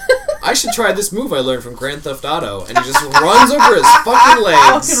like, I should try this move I learned from Grand Theft Auto. And he just runs over his fucking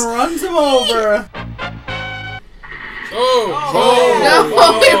legs. Fucking runs him over.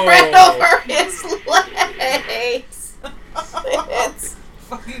 No, he ran over his legs. It's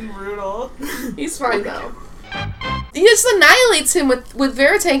Fucking brutal. He's fine though. He just annihilates him with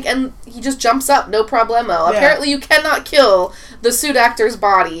Veritank, and he just jumps up, no problemo. Yeah. Apparently you cannot kill the suit actor's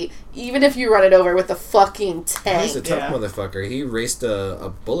body, even if you run it over with a fucking He's a tank. tough motherfucker. He raced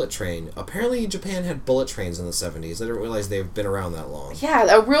a bullet train. Apparently Japan had bullet trains in the 70s. I didn't realize they've been around that long. Yeah,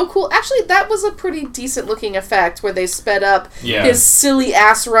 a real cool... Actually, that was a pretty decent looking effect, where they sped up Yeah. his silly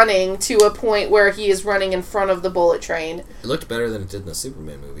ass running to a point where he is running in front of the bullet train. It looked better than it did in the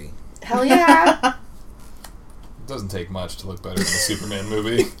Superman movie. Hell yeah. It doesn't take much to look better than a Superman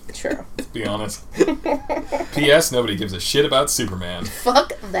movie, True. to be honest. P.S. Nobody gives a shit about Superman.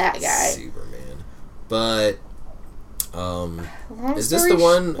 Fuck that guy. Superman. But, Long is this story the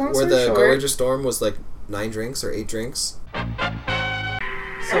one long where story the short, Gorenger Storm was like 9 drinks or 8 drinks?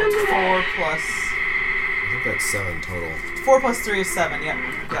 So it's 4 plus... I think that's 7 total. 4 plus 3 is 7, yep.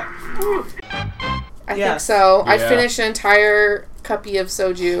 I Yeah. think so. Yeah. I'd finish an entire cuppy of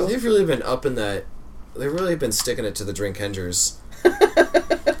soju. They've really been up in that. They've really been sticking it to the drink hengers.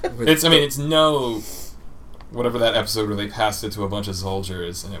 It's no... Whatever that episode where they passed it to a bunch of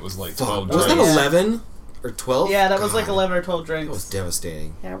soldiers and it was like 12 Was that drinks. 11 or 12? Yeah, that was God, like 11 or 12 drinks. That was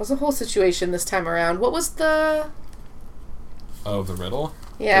devastating. Yeah, it was a whole situation this time around. What was the... Oh, the riddle?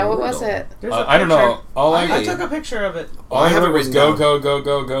 Yeah, The what was riddle. it? There's I don't know. All I I took a picture of it. All I have heard it was written go, down. go, go,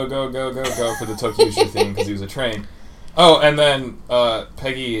 go, go, go, go, go, go for the Tokyushi thing because he was a train. Oh, and then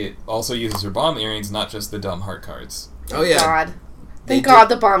Peggy also uses her bomb earrings, not just the dumb heart cards. Oh yeah. God. They Thank did- God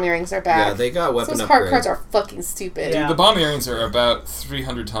the bomb earrings are back. Yeah, they got weapon Those upgrade. heart cards are fucking stupid. Yeah. The bomb earrings are about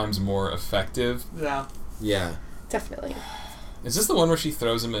 300 times more effective. Yeah. Yeah. Definitely. Is this the one where she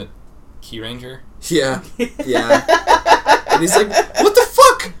throws him at Key Ranger? Yeah. Yeah. And he's like, what the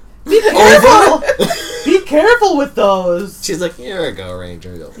fuck? Be careful! Be careful with those! She's like, here I go,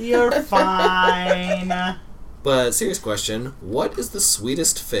 Ranger. You're fine. But serious question, what is the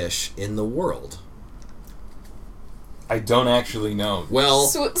sweetest fish in the world? I don't actually know. Well,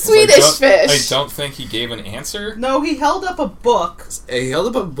 Swedish fish. I don't think he gave an answer. No, he held up a book, he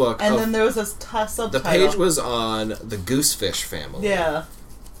held up a book and of, then there was a subtitle. the page was on the goosefish family. Yeah.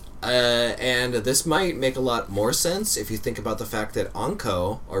 And this might make a lot more sense if you think about the fact that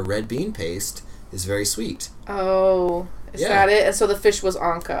onko, or red bean paste, is very sweet. Oh. Is that it? And so the fish was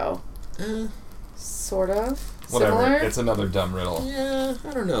Anko. Sort of. Whatever. Similar? It's another dumb riddle. Yeah,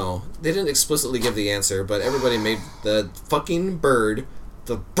 I don't know. They didn't explicitly give the answer, but everybody made the fucking bird.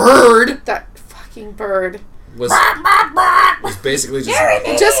 The bird! That fucking bird. Was basically just...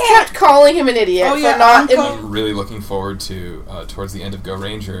 Just kept calling him an idiot. Oh, yeah, not I'm really looking forward to, towards the end of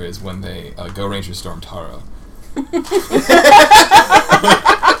Gorenger, is when they, Gorenger storm Taro.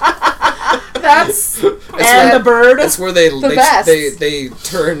 That's... And the bird. That's where they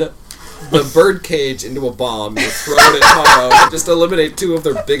turn the bird cage into a bomb and throw it at Taro and just eliminate two of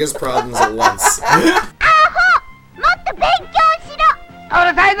their biggest problems at once.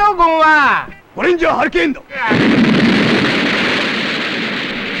 Gorenger Hurricane!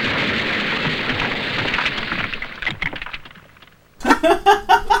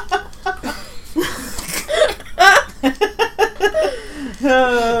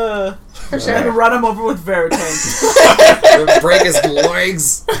 We're trying to run him over with Veritane. Break his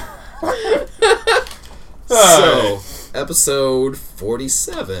legs. So, episode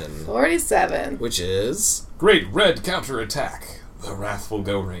 47. 47. Which is... Great Red Counterattack. The Wrathful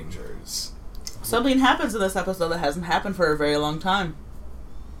Gorengers. Something happens in this episode that hasn't happened for a very long time.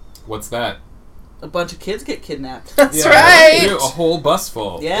 What's that? A bunch of kids get kidnapped. That's right. A whole bus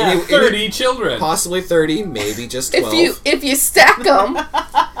full. Yeah. 30 children. Possibly 30, maybe just 12. If you stack them.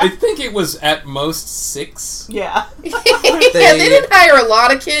 I think it was at most 6. Yeah. They didn't hire a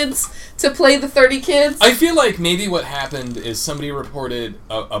lot of kids to play the 30 kids. I feel like maybe what happened is somebody reported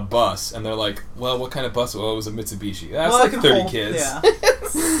a bus, and they're like, well, what kind of bus? Well, it was a Mitsubishi. That's like 30 kids. Yeah.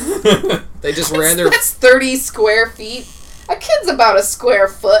 They just ran their... That's 30 square feet. A kid's about a square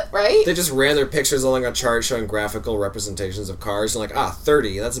foot, right? They just ran their pictures along a chart showing graphical representations of cars. And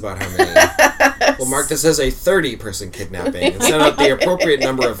 30, that's about how many. We'll mark this as a 30-person kidnapping. And send out the appropriate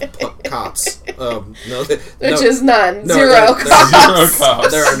number of cops. Which is none. No, Zero cops. Zero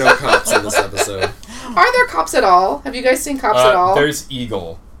cops. There are no cops in this episode. Are there cops at all? Have you guys seen cops at all? There's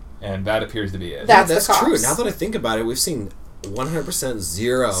Eagle, and that appears to be it. That's That's the cops. true. Now that I think about it, we've seen 100%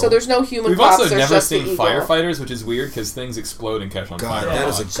 zero. So there's no human We've cops. also there's never just seen the Eagle. firefighters, which is weird because things explode and catch on God, fire. that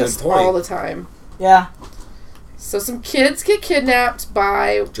is a Just good point. all the time. Yeah. So some kids get kidnapped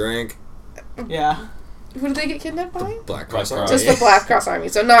by... Drink. Yeah. Who did they get kidnapped by? Black Cross Black Army. Cross. Just the Black Cross Army.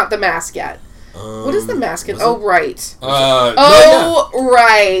 So not the mask yet. What is the mask? Oh, right.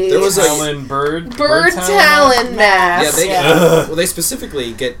 Right. There was a Talon bird Talon mask. Yeah, they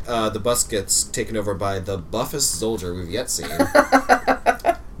specifically get the bus gets taken over by the buffest soldier we've yet seen.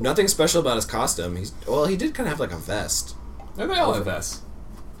 Nothing special about his costume. He did kind of have like a vest. They all have vests.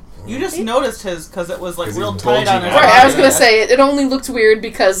 You just noticed his because it was like 'Cause real he's tight on bulging his out. Right, I was gonna say it only looked weird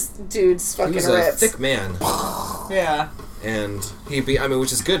because dude's fucking He was ripped. a thick man, Yeah. and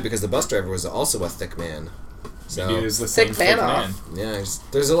which is good because the bus driver was also a thick man. So He is the same Thick thick man off. man. yeah,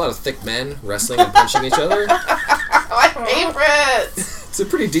 there's a lot of thick men wrestling and punching each other. My favorite. It's a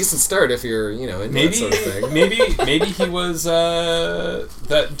pretty decent start if you're into that sort of thing. Maybe he was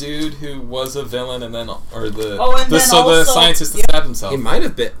that dude who was a villain and then the also- scientist that stabbed himself. He might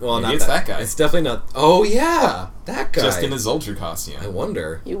have been. Well, Maybe not it's that guy. It's definitely not. Oh yeah, that guy. Just in his soldier costume. I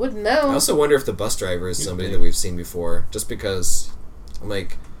wonder. You wouldn't I know. also wonder if the bus driver is somebody that we've seen before. Just because, I'm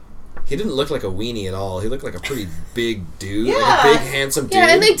like, he didn't look like a weenie at all. He looked like a pretty big dude, like a big handsome dude. Yeah,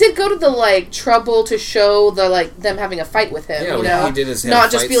 and they did go to the trouble to show them having a fight with him. Yeah, you know, he did his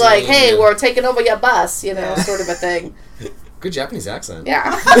not just fight be like, scene, "Hey, and- we're taking over your bus," sort of a thing. Good Japanese accent.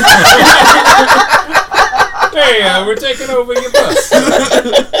 Yeah. Hey, we're taking over your bus.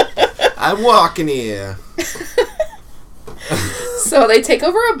 I'm walking here. So they take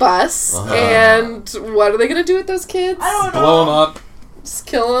over a bus, and what are they gonna do with those kids? I don't know. Blow him up. Just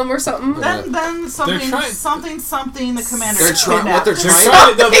kill them or something? Then something. The commander. They're trying. What kidnapped. They're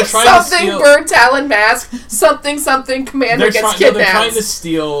trying to Something steal. bird talon mask. Something commander gets They're kidnapped. trying to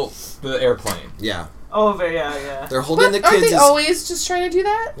steal the airplane. Yeah, Oh, yeah. they're holding But the aren't kids. they always just trying to do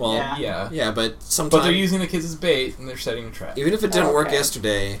that? Well, Yeah. Yeah. but sometimes. But they're using the kids as bait and they're setting a trap. Even if it didn't work Okay.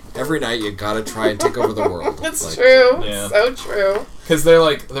 yesterday, every night you gotta try and take over the world. That's true. Yeah. So true. Because they're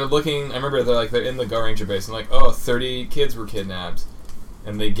looking, I remember they're in the Gorenger base and 30 kids were kidnapped.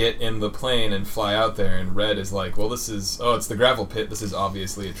 And they get in the plane and fly out there and Red is like, well, it's the gravel pit, this is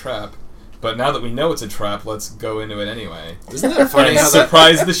obviously a trap. But now that we know it's a trap, let's go into it anyway. Isn't that funny? And How that,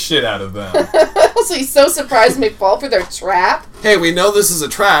 surprise the shit out of them. Also, he's so surprised when they fall for their trap. hey, we know this is a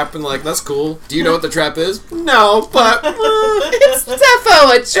trap, and that's cool. Do you know what the trap is? No, but It's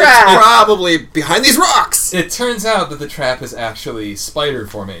defo a it's trap. probably behind these rocks. It turns out that the trap is actually spider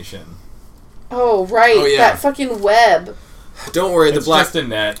formation. Oh, right. Oh, yeah. That fucking web. Don't worry, It's just a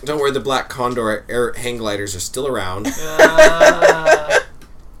net. Don't worry, the black condor hang gliders are still around.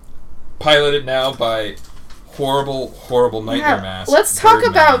 Piloted now by horrible nightmare masks. Let's talk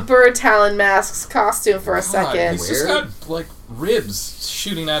Birdman. about Bird Talon Mask's costume for a God, second. He's just got like ribs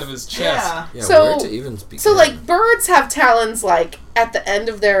shooting out of his chest. Yeah, So- where to even begin? So, like, birds have talons, like, at the end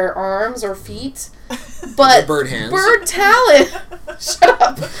of their arms or feet. But bird hands. Bird Talon... Shut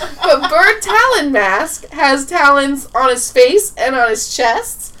up. But Bird Talon Mask has talons on his face and on his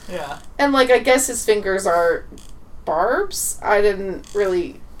chest. Yeah. And, like, I guess his fingers are barbs? I didn't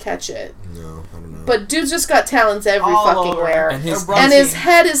really catch it. No, I don't know. But dude's just got talons every All fucking over. where. And his- And his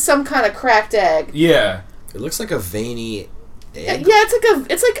head is some kind of cracked egg. Yeah. It looks like a veiny egg. Yeah,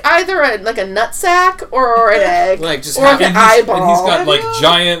 it's like either a nutsack or an egg. Like, just or half- an And eyeball. he's got like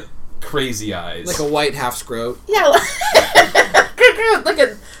giant crazy eyes. like a white half scrote. Yeah, like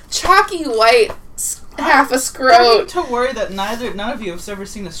a chalky white half a Don't scrote. need to worry that none of you have ever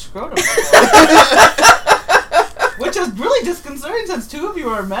seen a scrotum before. Which is really disconcerting since two of you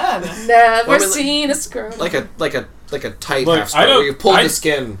are men. Never Well, seen a scrotum. Like a tight Look, half I scrote don't- where you pull I- the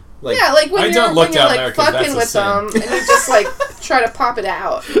skin. Like, yeah, like when I you're, don't look when you're down there like 'cause fucking that's a with sin. them and you just like try to pop it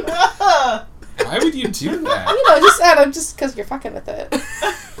out. You Why would you do that? know, just I don't know, just because you're fucking with it.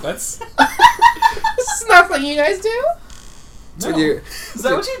 That's This is not something you guys do. so no. you're, Is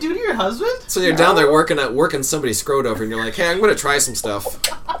that what you do to your husband? so you're down there working somebody's scrote over, and you're like, hey, I'm gonna try some stuff.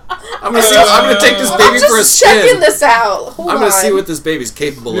 I'm gonna take this I'm baby for a just checking spin. this out. Hold I'm on. gonna see what this baby's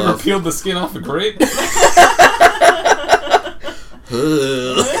capable You ever of. peeled the skin off a grape?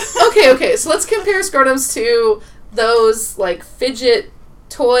 Okay, so let's compare scrotums to those like fidget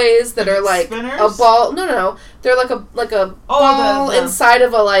toys that are like Spinners? a ball. No. They're like a ball the- inside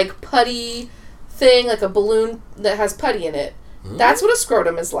of a like putty thing, like a balloon that has putty in it. That's what a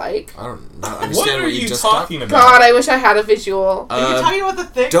scrotum is like. I don't not What understand are what you you just talking about? God, I wish I had a visual. Are you talking about the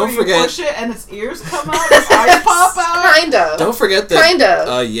thing don't where forget- you push it and its ears come out, its eyes pop out? Kind of. Don't forget that Kind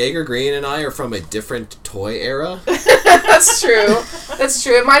of. Jaeger Green and I are from a different toy era. That's true. That's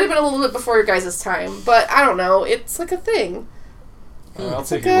true. It might have been a little bit before your guys' time, but I don't know. It's like a thing. I'll It's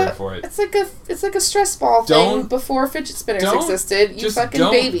take like your a, word for it. It's like a stress ball thing Don't- before fidget spinners don't- existed. You just fucking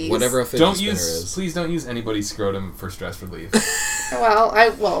don't- babies. Whatever a fidget Don't spinner use, is. please don't use anybody's scrotum for stress relief. Well, I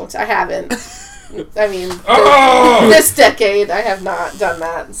won't. I haven't. I mean, Oh! this decade I have not done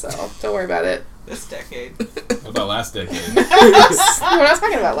that, so don't worry about it. This decade. What about last decade? We're not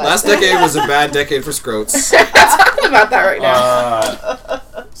talking about Last decade was a bad decade for scrotes. We're not talking about that right now.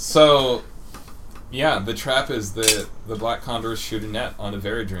 So, yeah, the trap is the black condors shoot a net on a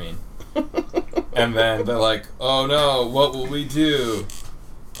Veradrine. And then they're like, oh no, what will we do?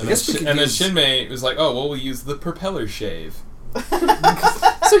 And, guess we could then use- Shinmei was like, oh, well, we'll use the propeller shave.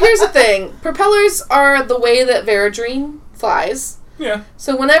 So here's the thing. Propellers are the way that Veradrine flies. Yeah.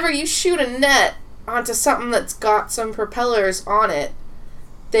 So whenever you shoot a net onto something that's got some propellers on it,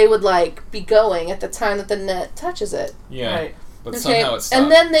 they would like be going at the time that the net touches it. Yeah. Right. But somehow it stopped.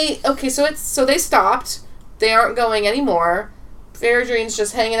 And then they stopped. They aren't going anymore. Veradrine's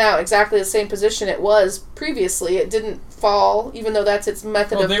just hanging out exactly the same position it was previously. It didn't fall, even though that's its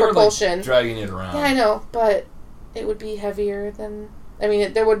method well, of they propulsion. were like dragging it around. Yeah, I know, but it would be heavier than. I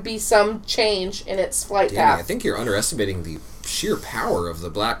mean, there would be some change in its flight Danny, path. I think you're underestimating the sheer power of the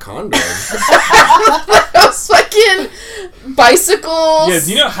black condor. Those fucking bicycles. Yeah,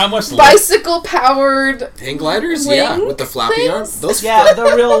 do you know how much bicycle powered? Hang gliders? Wing Yeah, with the floppy on. things? Those Yeah, the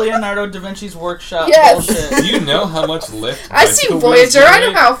real Leonardo da Vinci's workshop Yes. bullshit. Do you know how much lift I bicycle see wheels Voyager. I know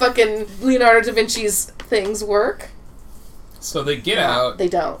generate? how fucking Leonardo da Vinci's things work. So they get out, They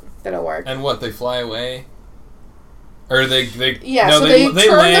don't. They don't work. and what, they fly away? Or they Yeah, no, so they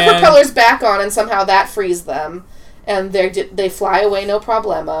turn land, the propellers back on, and somehow that frees them, and they fly away no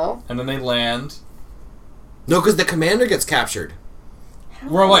problemo. and then they land. No, because the commander gets captured.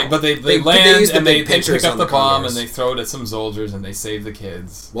 We're right, but they They land use the and they big pinchers pick up on the the bomb Condors. and they throw it at some soldiers and they save the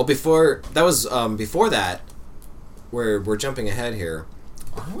kids. Well, before that, we're jumping ahead here.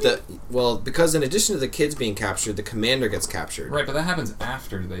 Are we? Because in addition to the kids being captured, the commander gets captured. Right, but that happens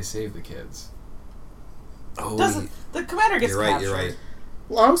after they save the kids. Oh, The commander gets you're right. captured. You're right.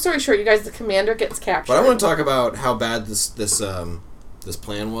 Long story short, you guys, the commander gets captured. But I want to talk about how bad this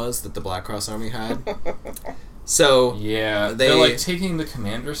plan was that the Black Cross Army had. So Yeah, They- they're like taking the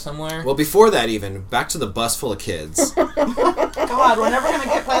commander somewhere. well, before that, even back to the bus full of kids. God, we're never gonna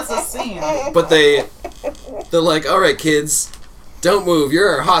get past this scene. But they're like, all right, kids, don't move. You're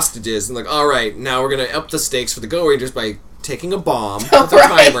our hostages. And like, all right, now we're gonna up the stakes for the Go Rangers by taking a bomb with a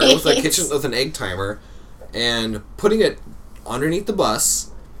timer, with an egg timer, and putting it underneath the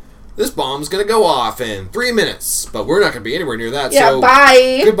bus, this bomb's gonna go off in 3 minutes, but we're not gonna be anywhere near that, Yeah, so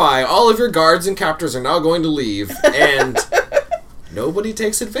bye. goodbye. All of your guards and captors are now going to leave, and nobody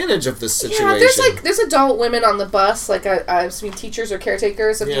takes advantage of this situation. Yeah, there's adult women on the bus, like I've seen teachers or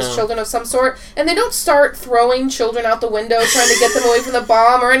caretakers of these children of some sort, and they don't start throwing children out the window trying to get them away from the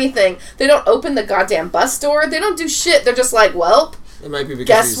bomb or anything. They don't open the goddamn bus door. They don't do shit. They're just like, well, It might be because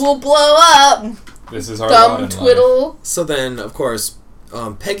guess we'll blow up. This is our Dumb twiddle. So then, of course,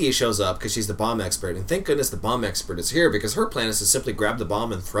 Peggy shows up because she's the bomb expert, and thank goodness the bomb expert is here because her plan is to simply grab the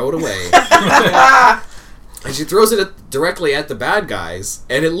bomb and throw it away. And she throws it directly at the bad guys,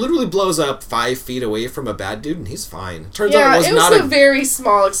 and it literally blows up 5 feet away from a bad dude, and he's fine. Turns out it was a very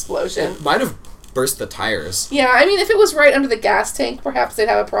small explosion. It might have burst the tires. Yeah, I mean, if it was right under the gas tank, perhaps they'd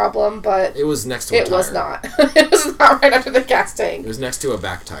have a problem, but it was next to a tire. It was not. It was not right under the gas tank. It was next to a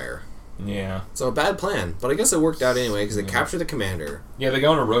back tire. Yeah. So a bad plan, but I guess it worked out anyway because they captured the commander. Yeah, they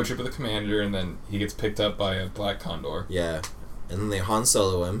go on a road trip with the commander, and then he gets picked up by a black condor. Yeah, and then they Han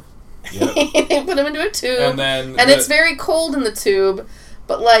Solo him. Yep. They put him into a tube, and it's very cold in the tube,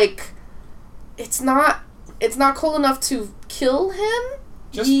 but like, it's not cold enough to kill him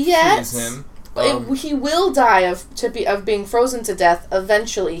just yet. Freeze him. He will die of being frozen to death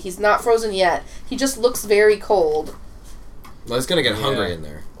eventually. He's not frozen yet. He just looks very cold. Well, he's gonna get hungry in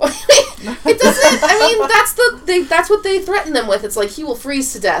there. It doesn't. I mean, that's what they threaten them with. It's like he will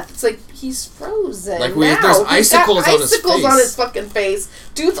freeze to death. It's like he's frozen. Like there's icicles on his fucking face.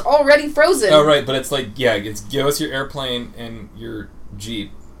 Dude's already frozen. Oh right, but it's like it's give us your airplane and your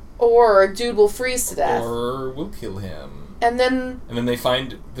jeep, or dude will freeze to death, or we'll kill him. And then they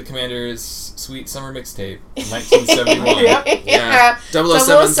find the commander's sweet summer mixtape, 1971. Yeah.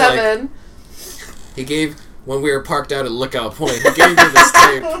 007's 007. Like, he gave. When we were parked out at Lookout Point, he gave me this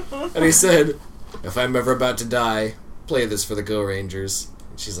tape, and he said, "If I'm ever about to die, play this for the Go Rangers."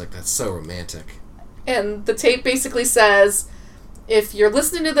 And she's like, "That's so romantic." And the tape basically says, "If you're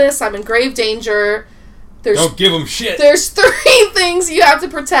listening to this, I'm in grave danger. Don't give them shit. There's 3 things you have to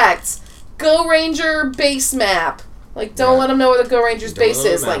protect: Go Ranger base map. Like, don't let them know where the Go Rangers base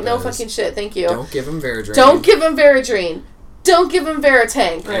is. Like, no fucking shit. Thank you. Don't give them Veradrine. Don't give them Veradrine. Don't give him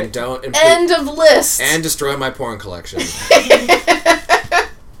Veritank. And don't... End of list. And destroy my porn collection. So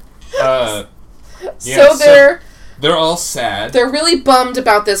they're all sad. They're really bummed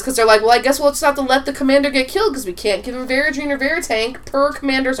about this because they're like, well, I guess we'll just have to let the commander get killed because we can't give him Veradrine or Veritank per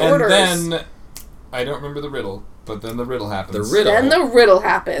commander's orders. And then, I don't remember the riddle, but then the riddle happens. Then the riddle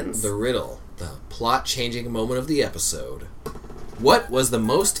happens. The riddle. The plot-changing moment of the episode. What was the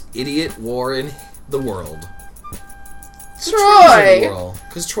most idiot war in the world? Troy.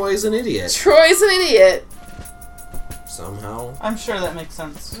 Because Troy's an idiot. Troy's an idiot. Somehow. I'm sure that makes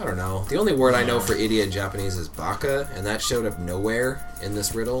sense. I don't know. The only word I know for idiot in Japanese is baka, and that showed up nowhere in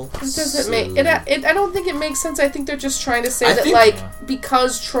this riddle. It doesn't make it. I don't think it makes sense. I think they're just trying to say that,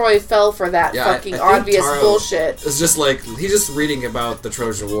 because Troy fell for that fucking obvious bullshit. It's just like he's just reading about the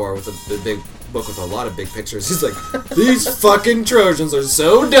Trojan War with the big book with a lot of big pictures. He's like, these fucking Trojans are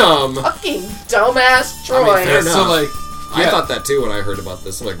so dumb. Fucking dumbass Troy. I mean, fair enough. So like. I thought that too when I heard about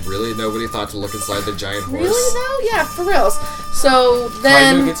this. I'm like, really? Nobody thought to look inside the giant horse? Really though? Yeah, for reals. So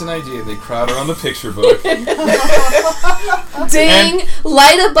then... Kaido gets an idea. They crowd around the picture book. Ding!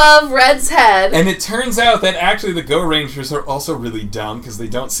 Light above Red's head. And it turns out that actually the Go Rangers are also really dumb because they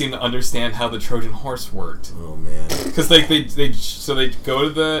don't seem to understand how the Trojan horse worked. Oh, man. Because they go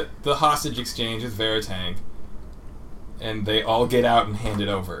to the hostage exchange with Veritank, and they all get out and hand it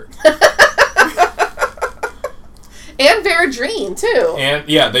over. And Veradrine, too. And,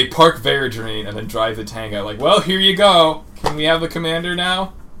 yeah, they park Veradrine and then drive the tank out. Like, well, here you go. Can we have the commander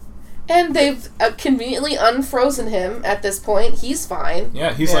now? And they've conveniently unfrozen him at this point. He's fine.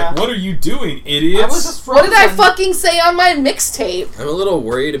 Yeah, he's like, what are you doing, idiots? I was just frozen. What did I fucking say on my mixtape? I'm a little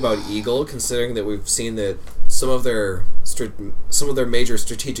worried about Eagle, considering that we've seen that some of their major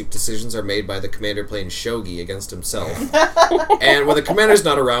strategic decisions are made by the commander playing shogi against himself. And when the commander's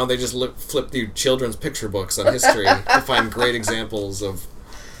not around, they just flip through children's picture books on history to find great examples of...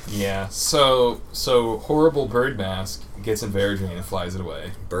 Yeah, so horrible bird mask gets in Veradrine and flies it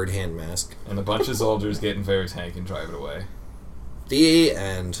away. Bird hand mask. And a bunch of soldiers get in Veritank and drive it away. The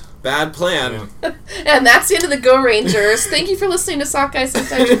end. Bad plan. Yeah. And that's the end of the Go Rangers. Thank you for listening to Sockeye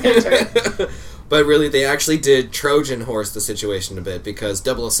Sentai Adventure. But really, they actually did Trojan horse the situation a bit because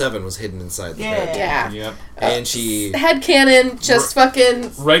 007 was hidden inside the bed. Yeah. Yep. And she... Headcanon just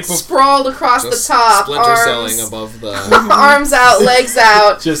fucking sprawled across the top. Splinter celling above the... Arms out, legs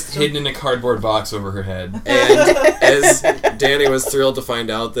out. Just hidden in a cardboard box over her head. And as Dani was thrilled to find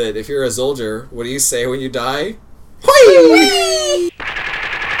out that if you're a soldier, what do you say when you die? Whee!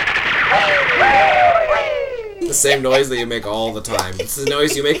 same noise that you make all the time. It's the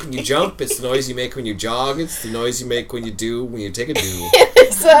noise you make when you jump. It's the noise you make when you jog. It's the noise you make when you take a do.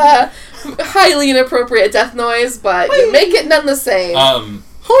 It's a highly inappropriate death noise, but you make it none the same.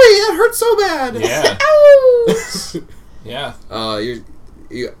 Hoi, that hurts so bad. Yeah. Ouch! Yeah.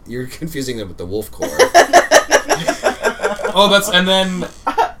 You're confusing them with the wolf core. Oh, that's and then.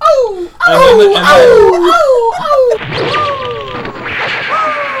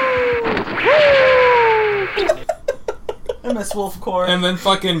 I miss Wolfcore. And then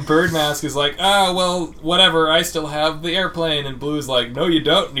fucking Birdmask is like, well, whatever, I still have the airplane. And Blue's like, no, you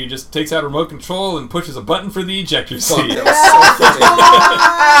don't. And he just takes out a remote control and pushes a button for the ejector seat. That was so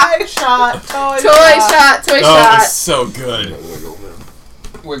funny. Toy shot. Oh, it's so good.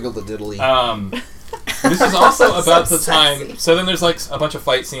 Wiggle the diddly. This is also about so the time. sexy. So then there's like a bunch of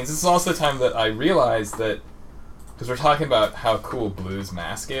fight scenes. This is also the time that I realized that, because we're talking about how cool Blue's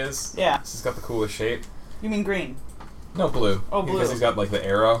mask is. Yeah. This has got the coolest shape. You mean green? No, Blue. Oh, Blue. Because he's got like the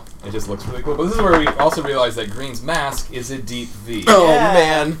arrow. It just looks really cool. But this is where we also realize that Green's mask is a deep V. Oh Yeah.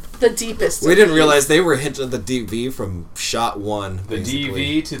 man, The deepest. we of didn't these. realize they were hinting at the deep V from shot one. The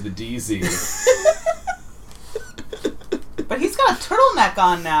basically. DV to the DZ. But he's got a turtleneck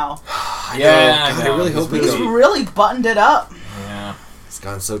on now. I Yeah, know. I God, know. I really hope He's he really buttoned it up. Yeah. It's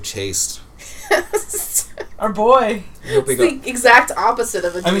gone so chaste. Our boy. I hope he It's got. the exact opposite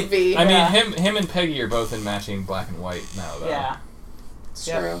of a I mean, DV. Yeah. him and Peggy are both in matching black and white now, though. Yeah. It's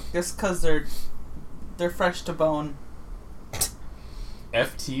Yep. true. Just because they're fresh to bone.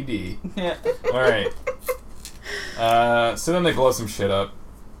 FTB. Yeah. Alright. So then they blow some shit up.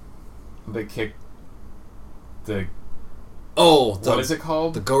 They kick the... Oh, what is it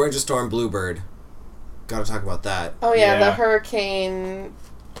called? The Gorenger Storm Bluebird. Gotta talk about that. Oh yeah, Yeah. the hurricane,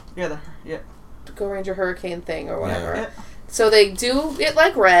 Yeah. Go Ranger hurricane thing or whatever. Yeah. So they do it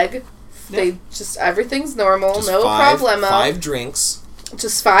like Reg. They just everything's normal, Just no problemo. 5 drinks.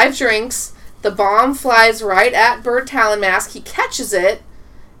 Just 5 drinks. The bomb flies right at Bird Talon Mask. He catches it,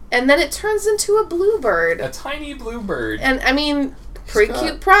 and then it turns into a bluebird. A tiny bluebird. And I mean, pretty got-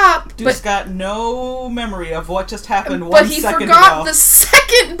 cute prop. Dude's But got no memory of what just happened but 1 he second forgot ago. the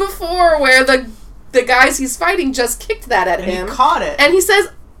second before where the guys he's fighting just kicked that at and him. he caught it. And he says,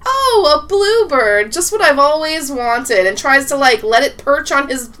 "Oh, a bluebird, just what I've always wanted," and tries to like let it perch on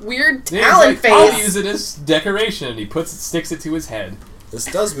his weird Yeah, talon he's like, I'll face. use it as decoration. And he sticks it to his head. This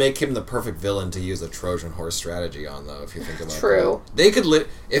does make him the perfect villain to use a Trojan horse strategy on, though, if you think about it. True. They could,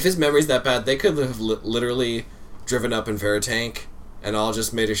 if his memory's that bad, they could have literally driven up in Veritank and all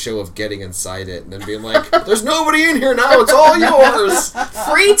just made a show of getting inside it and then being like, there's nobody in here now, it's all yours!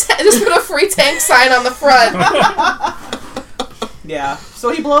 Just put a free tank sign on the front. Yeah.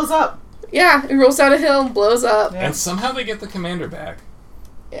 So he blows up. Yeah, he rolls down a hill and blows up. Yeah. And somehow they get the commander back.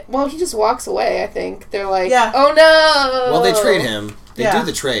 Well, he just walks away, I think. They're like, Yeah. "Oh no!" Well, they trade him. They Yeah. do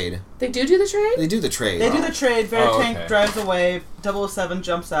the trade. They do the trade? They do the trade. They do the trade. Veritank okay. drives away. 007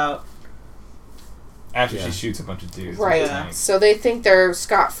 jumps out. After Yeah. she shoots a bunch of dudes. Right. with the tank. So they think they're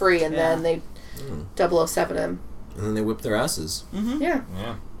scot-free, and Yeah. then they 007 him. And then they whip their asses. Mm-hmm. Yeah.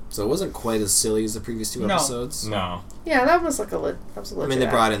 Yeah. So it wasn't quite as silly as the previous 2 No. episodes. No. Yeah, that was like a legit I mean, they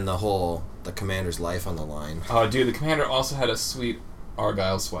brought in the commander's life on the line. Oh, dude, the commander also had a sweet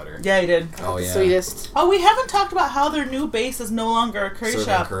Argyle sweater. Yeah, he did. Oh, yeah. Sweetest. Oh, we haven't talked about how their new base is no longer a curry Serving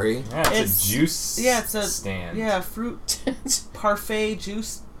shop. curry. Yeah, it's It's- a juice it's a stand. Yeah, fruit parfait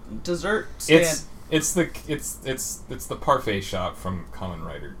juice dessert stand It's the parfait shop from Common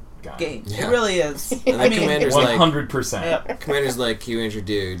Rider guy. game. Yeah. It really is. And the commander's like, 100%. Yeah. commander's like, you and your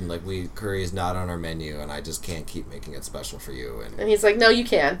dude, and like, curry is not on our menu, and I just can't keep making it special for you. And And he's like, "No, you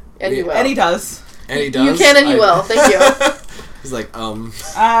can. And you will. And he does. he does. You can and you will. Thank you." He's like,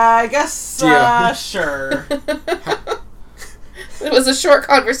 I guess, Yeah. sure. It was a short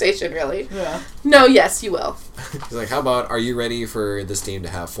conversation, really. Yeah. No, yes, you will. he's like, how about, are you ready for this team to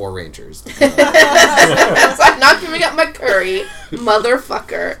have 4 rangers? I'm not giving up my curry,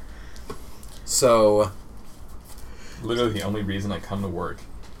 motherfucker. So, Literally the only reason I come to work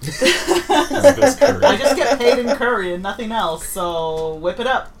is this curry. I just get paid in curry and nothing else, so whip it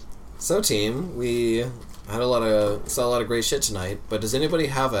up. team, we saw a lot of great shit tonight, but does anybody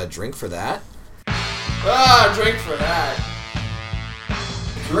have a drink for that? Ah, drink for that.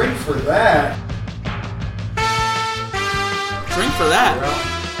 Drink for that. Drink for that.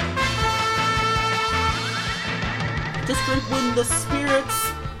 Just drink when the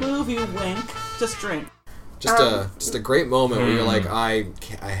spirits move you, wink. Just drink. Just a great moment where you're like, I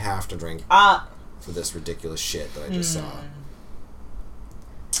have to drink for this ridiculous shit that I just saw.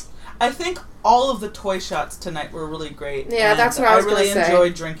 I think all of the toy shots tonight were really great. Yeah, and that's what I was really gonna say.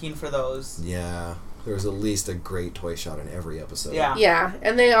 enjoyed drinking for those. Yeah. There was at least a great toy shot in every episode. Yeah. Yeah,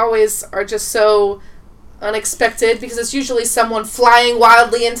 and they always are just so unexpected because it's usually someone flying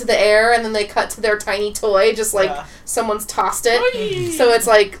wildly into the air and then they cut to their tiny toy just like someone's tossed it. Oy! So it's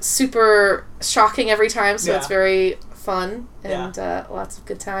like super shocking every time, so it's very fun and lots of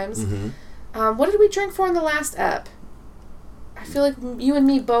good times. Mm-hmm. What did we drink for in the last ep? I feel like you and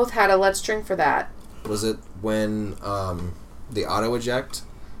me both had a let's drink for that. Was it when the auto eject?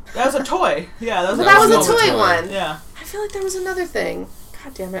 That was a toy. Yeah, that was, that was a toy toy one. Yeah. I feel like there was another thing.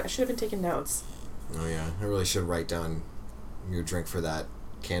 God damn it, I should have been taking notes. Oh yeah, I really should write down your drink for that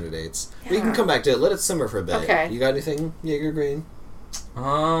candidates. Yeah. We can come back to it. Let it simmer for a bit. Okay. You got anything, Jaeger Green?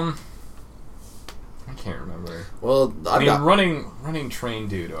 I can't remember. Well, I mean, running train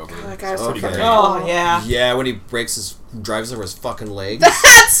dude over. Oh, that guy was Okay. so fucking Oh, yeah. Yeah, when he drives over his fucking legs.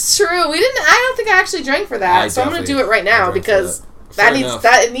 That's true. I don't think I actually drank for that, I so I'm going to do it definitely- right now I drank for because Fair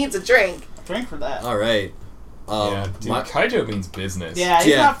it needs a drink. Drink for that. All right. Yeah, dude, Kaijo means business. Yeah,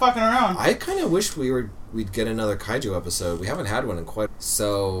 he's not fucking around. I kind of wished we'd get another Kaiju episode. We haven't had one in quite...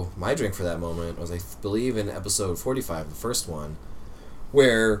 So, my drink for that moment was, I believe, in episode 45, the first one,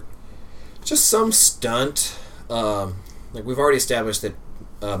 where just some stunt... like, we've already established that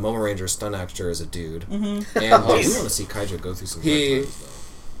Momo Ranger's stunt actor is a dude. Mm-hmm. And we want to see Kaiju go through some hard times,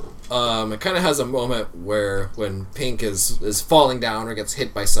 though. It kind of has a moment where when Pink is falling down or gets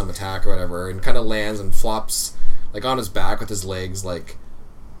hit by some attack or whatever, and kind of lands and flops like on his back with his legs, like,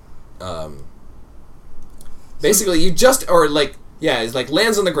 basically he's like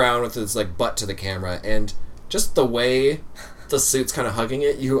lands on the ground with his like butt to the camera, and just the way the suit's kind of hugging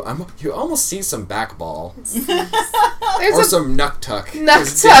it, you almost see some back ball or some nuck tuck.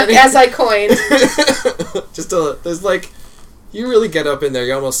 Nuck tuck, as I coined. There's like. You really get up in there,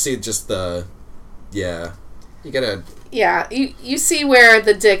 you almost see just the... Yeah. You gotta... Yeah, you see where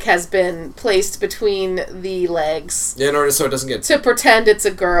the dick has been placed between the legs. Yeah, in order so it doesn't get... To pretend it's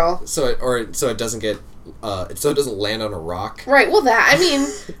a girl. So it doesn't get... so it doesn't land on a rock. Right, well that, I mean,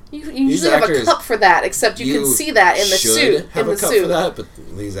 you usually have a cup for that, except you can see that in the suit. Have a cup for that, but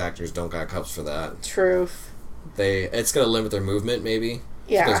these actors don't got cups for that. Truth. It's gonna limit their movement, maybe.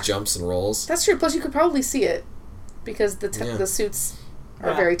 Yeah. Those jumps and rolls. That's true, plus you could probably see it. Because the suits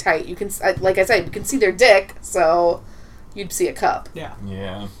are very tight. You can, like I said, you can see their dick, so you'd see a cup. Yeah.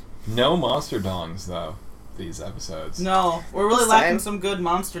 Yeah. No monster dongs, though, these episodes. No. We're really This lacking time. some good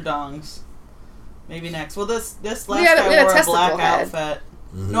monster dongs. Maybe next. Well, this last We had guy a wore a testicle black head. outfit.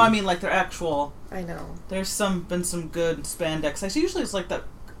 Mm-hmm. No, I mean, like, their actual... I know. There's been some good spandex. Like, usually it's like the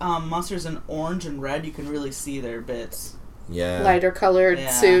monsters in orange and red, you can really see their bits. Yeah. Lighter colored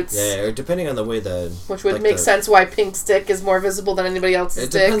suits. Yeah, or depending on the way Which would make sense why Pink's dick is more visible than anybody else's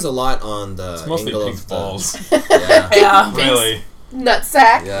dick. It depends a lot on the It's mostly angle Pink's of balls. Yeah. Really.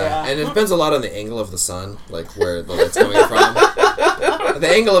 Nutsack. Yeah, and it depends a lot on the angle of the sun, like where the light's coming from. The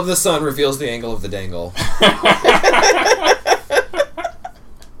angle of the sun reveals the angle of the dangle.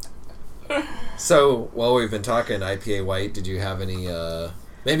 So, while we've been talking IPA White, did you have any,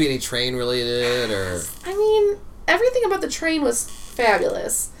 maybe any train related, or... I mean, everything about the train was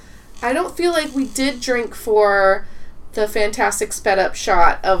fabulous. I don't feel like we did drink for the fantastic sped up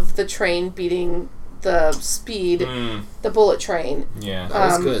shot of the train beating the speed, the bullet train. Yeah. That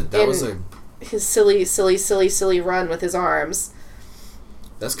was good. That was his silly run with his arms.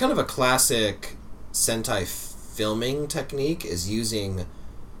 That's kind of a classic Sentai filming technique, is using...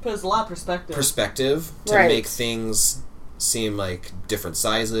 But it's a lot of perspective. To make things seem like different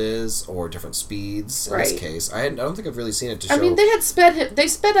sizes or different speeds. In this case, I don't think I've really seen it to show. I mean, they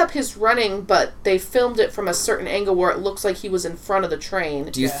sped up his running, but they filmed it from a certain angle where it looks like he was in front of the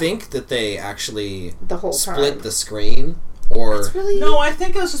train. Do you think that they actually the whole split time. the screen, or No, I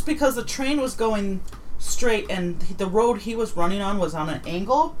think it was just because the train was going straight and the road he was running on was on an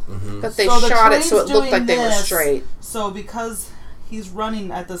angle. Mm-hmm. But they So the shot it so it train's looked like doing they were this, straight. So because he's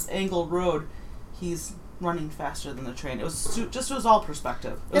running at this angled road, he's running faster than the train. It was all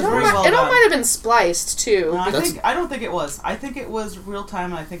perspective. It was very well It all done. might have been spliced too. No, I don't think it was. I think it was real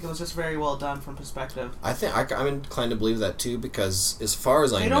time, and I think it was just very well done from perspective. I think I'm inclined to believe that too, because as far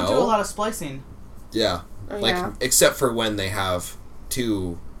as I know, They don't do a lot of splicing. Yeah, yeah. Except for when they have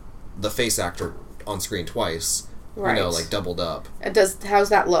the face actor on screen twice. Right. You know, like doubled up. How's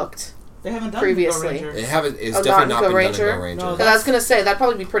that looked? They haven't done previously. Go Ranger. It's definitely not been done in Go Ranger. No, Because I was gonna say that'd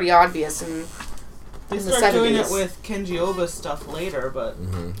probably be pretty obvious in They the started 70s. doing it with Kenji Oba's stuff later, but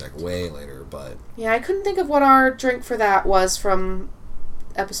like way later. But yeah, I couldn't think of what our drink for that was from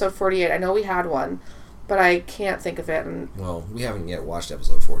episode 48. I know we had one, but I can't think of it. And well, we haven't yet watched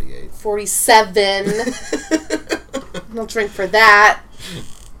episode 48. 47. No drink for that.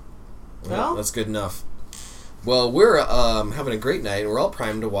 Well, that's good enough. Well, we're having a great night, and we're all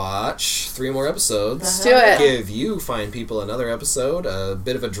primed to watch 3 more episodes. Let's do it. Give you fine people another episode, a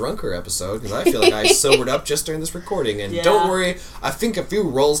bit of a drunker episode, because I feel like I sobered up just during this recording. And don't worry, I think a few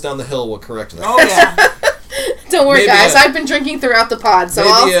rolls down the hill will correct that. Oh, yeah. Don't worry, guys. I've been drinking throughout the pod, so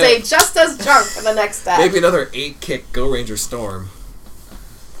I'll stay just as drunk for the next day. Maybe another 8-kick Gorenger storm.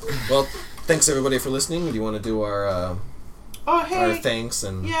 Well, thanks everybody for listening. Do you want to do our our thanks?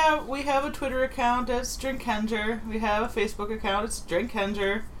 And yeah, we have a Twitter account. It's Drinkhenger. We have a Facebook account. It's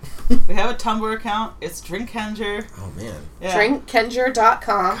Drinkhenger. We have a Tumblr account. It's Drinkhenger. Oh man, yeah.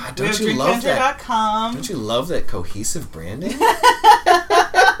 Drinkhenger.com. God, don't you love that? Don't you love that cohesive branding?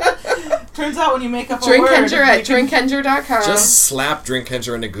 Turns out when you make up a Drinkhenger word... at drinkhenger.com. Just slap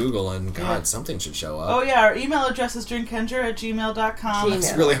Drinkhenger into Google and, God, something should show up. Oh, yeah, our email address is drinkhenger at gmail.com. I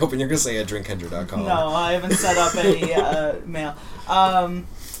was really hoping you're going to say at drinkhenger.com. No, I haven't set up any mail.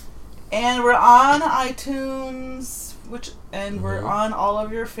 And we're on iTunes, we're on all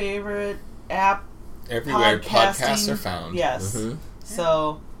of your favorite app everywhere podcasts are found. Yes. Mm-hmm.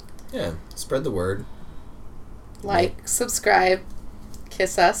 So... yeah, spread the word. Like, subscribe.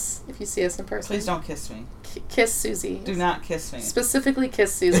 Kiss us if you see us in person. Please don't kiss me. Kiss Susie. Do not kiss me. Specifically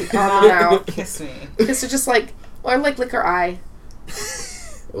kiss Susie on the mouth. Kiss me. Kiss her just like, or like lick her eye.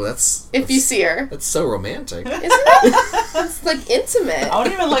 Well, that's... If you see her. That's so romantic. Isn't it? That's like intimate. I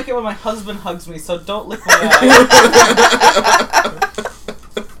don't even like it when my husband hugs me, so don't lick my eye.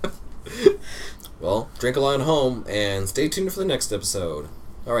 Well, drink along home and stay tuned for the next episode.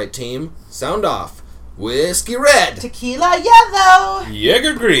 Alright, team, sound off. Whiskey red. Tequila yellow.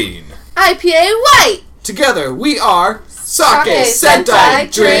 Jaeger green. IPA white. Together we are Sake Sentai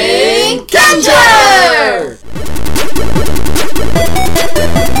Sentai Drinkhenger.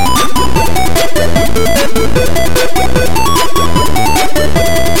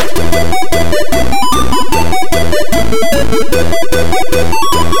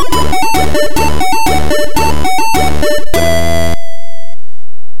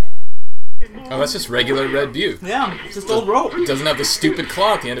 Oh, that's just regular red butte. Yeah, it's just old rope. It doesn't have the stupid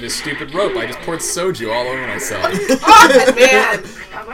claw at the end of his stupid rope. I just poured soju all over myself. God, man.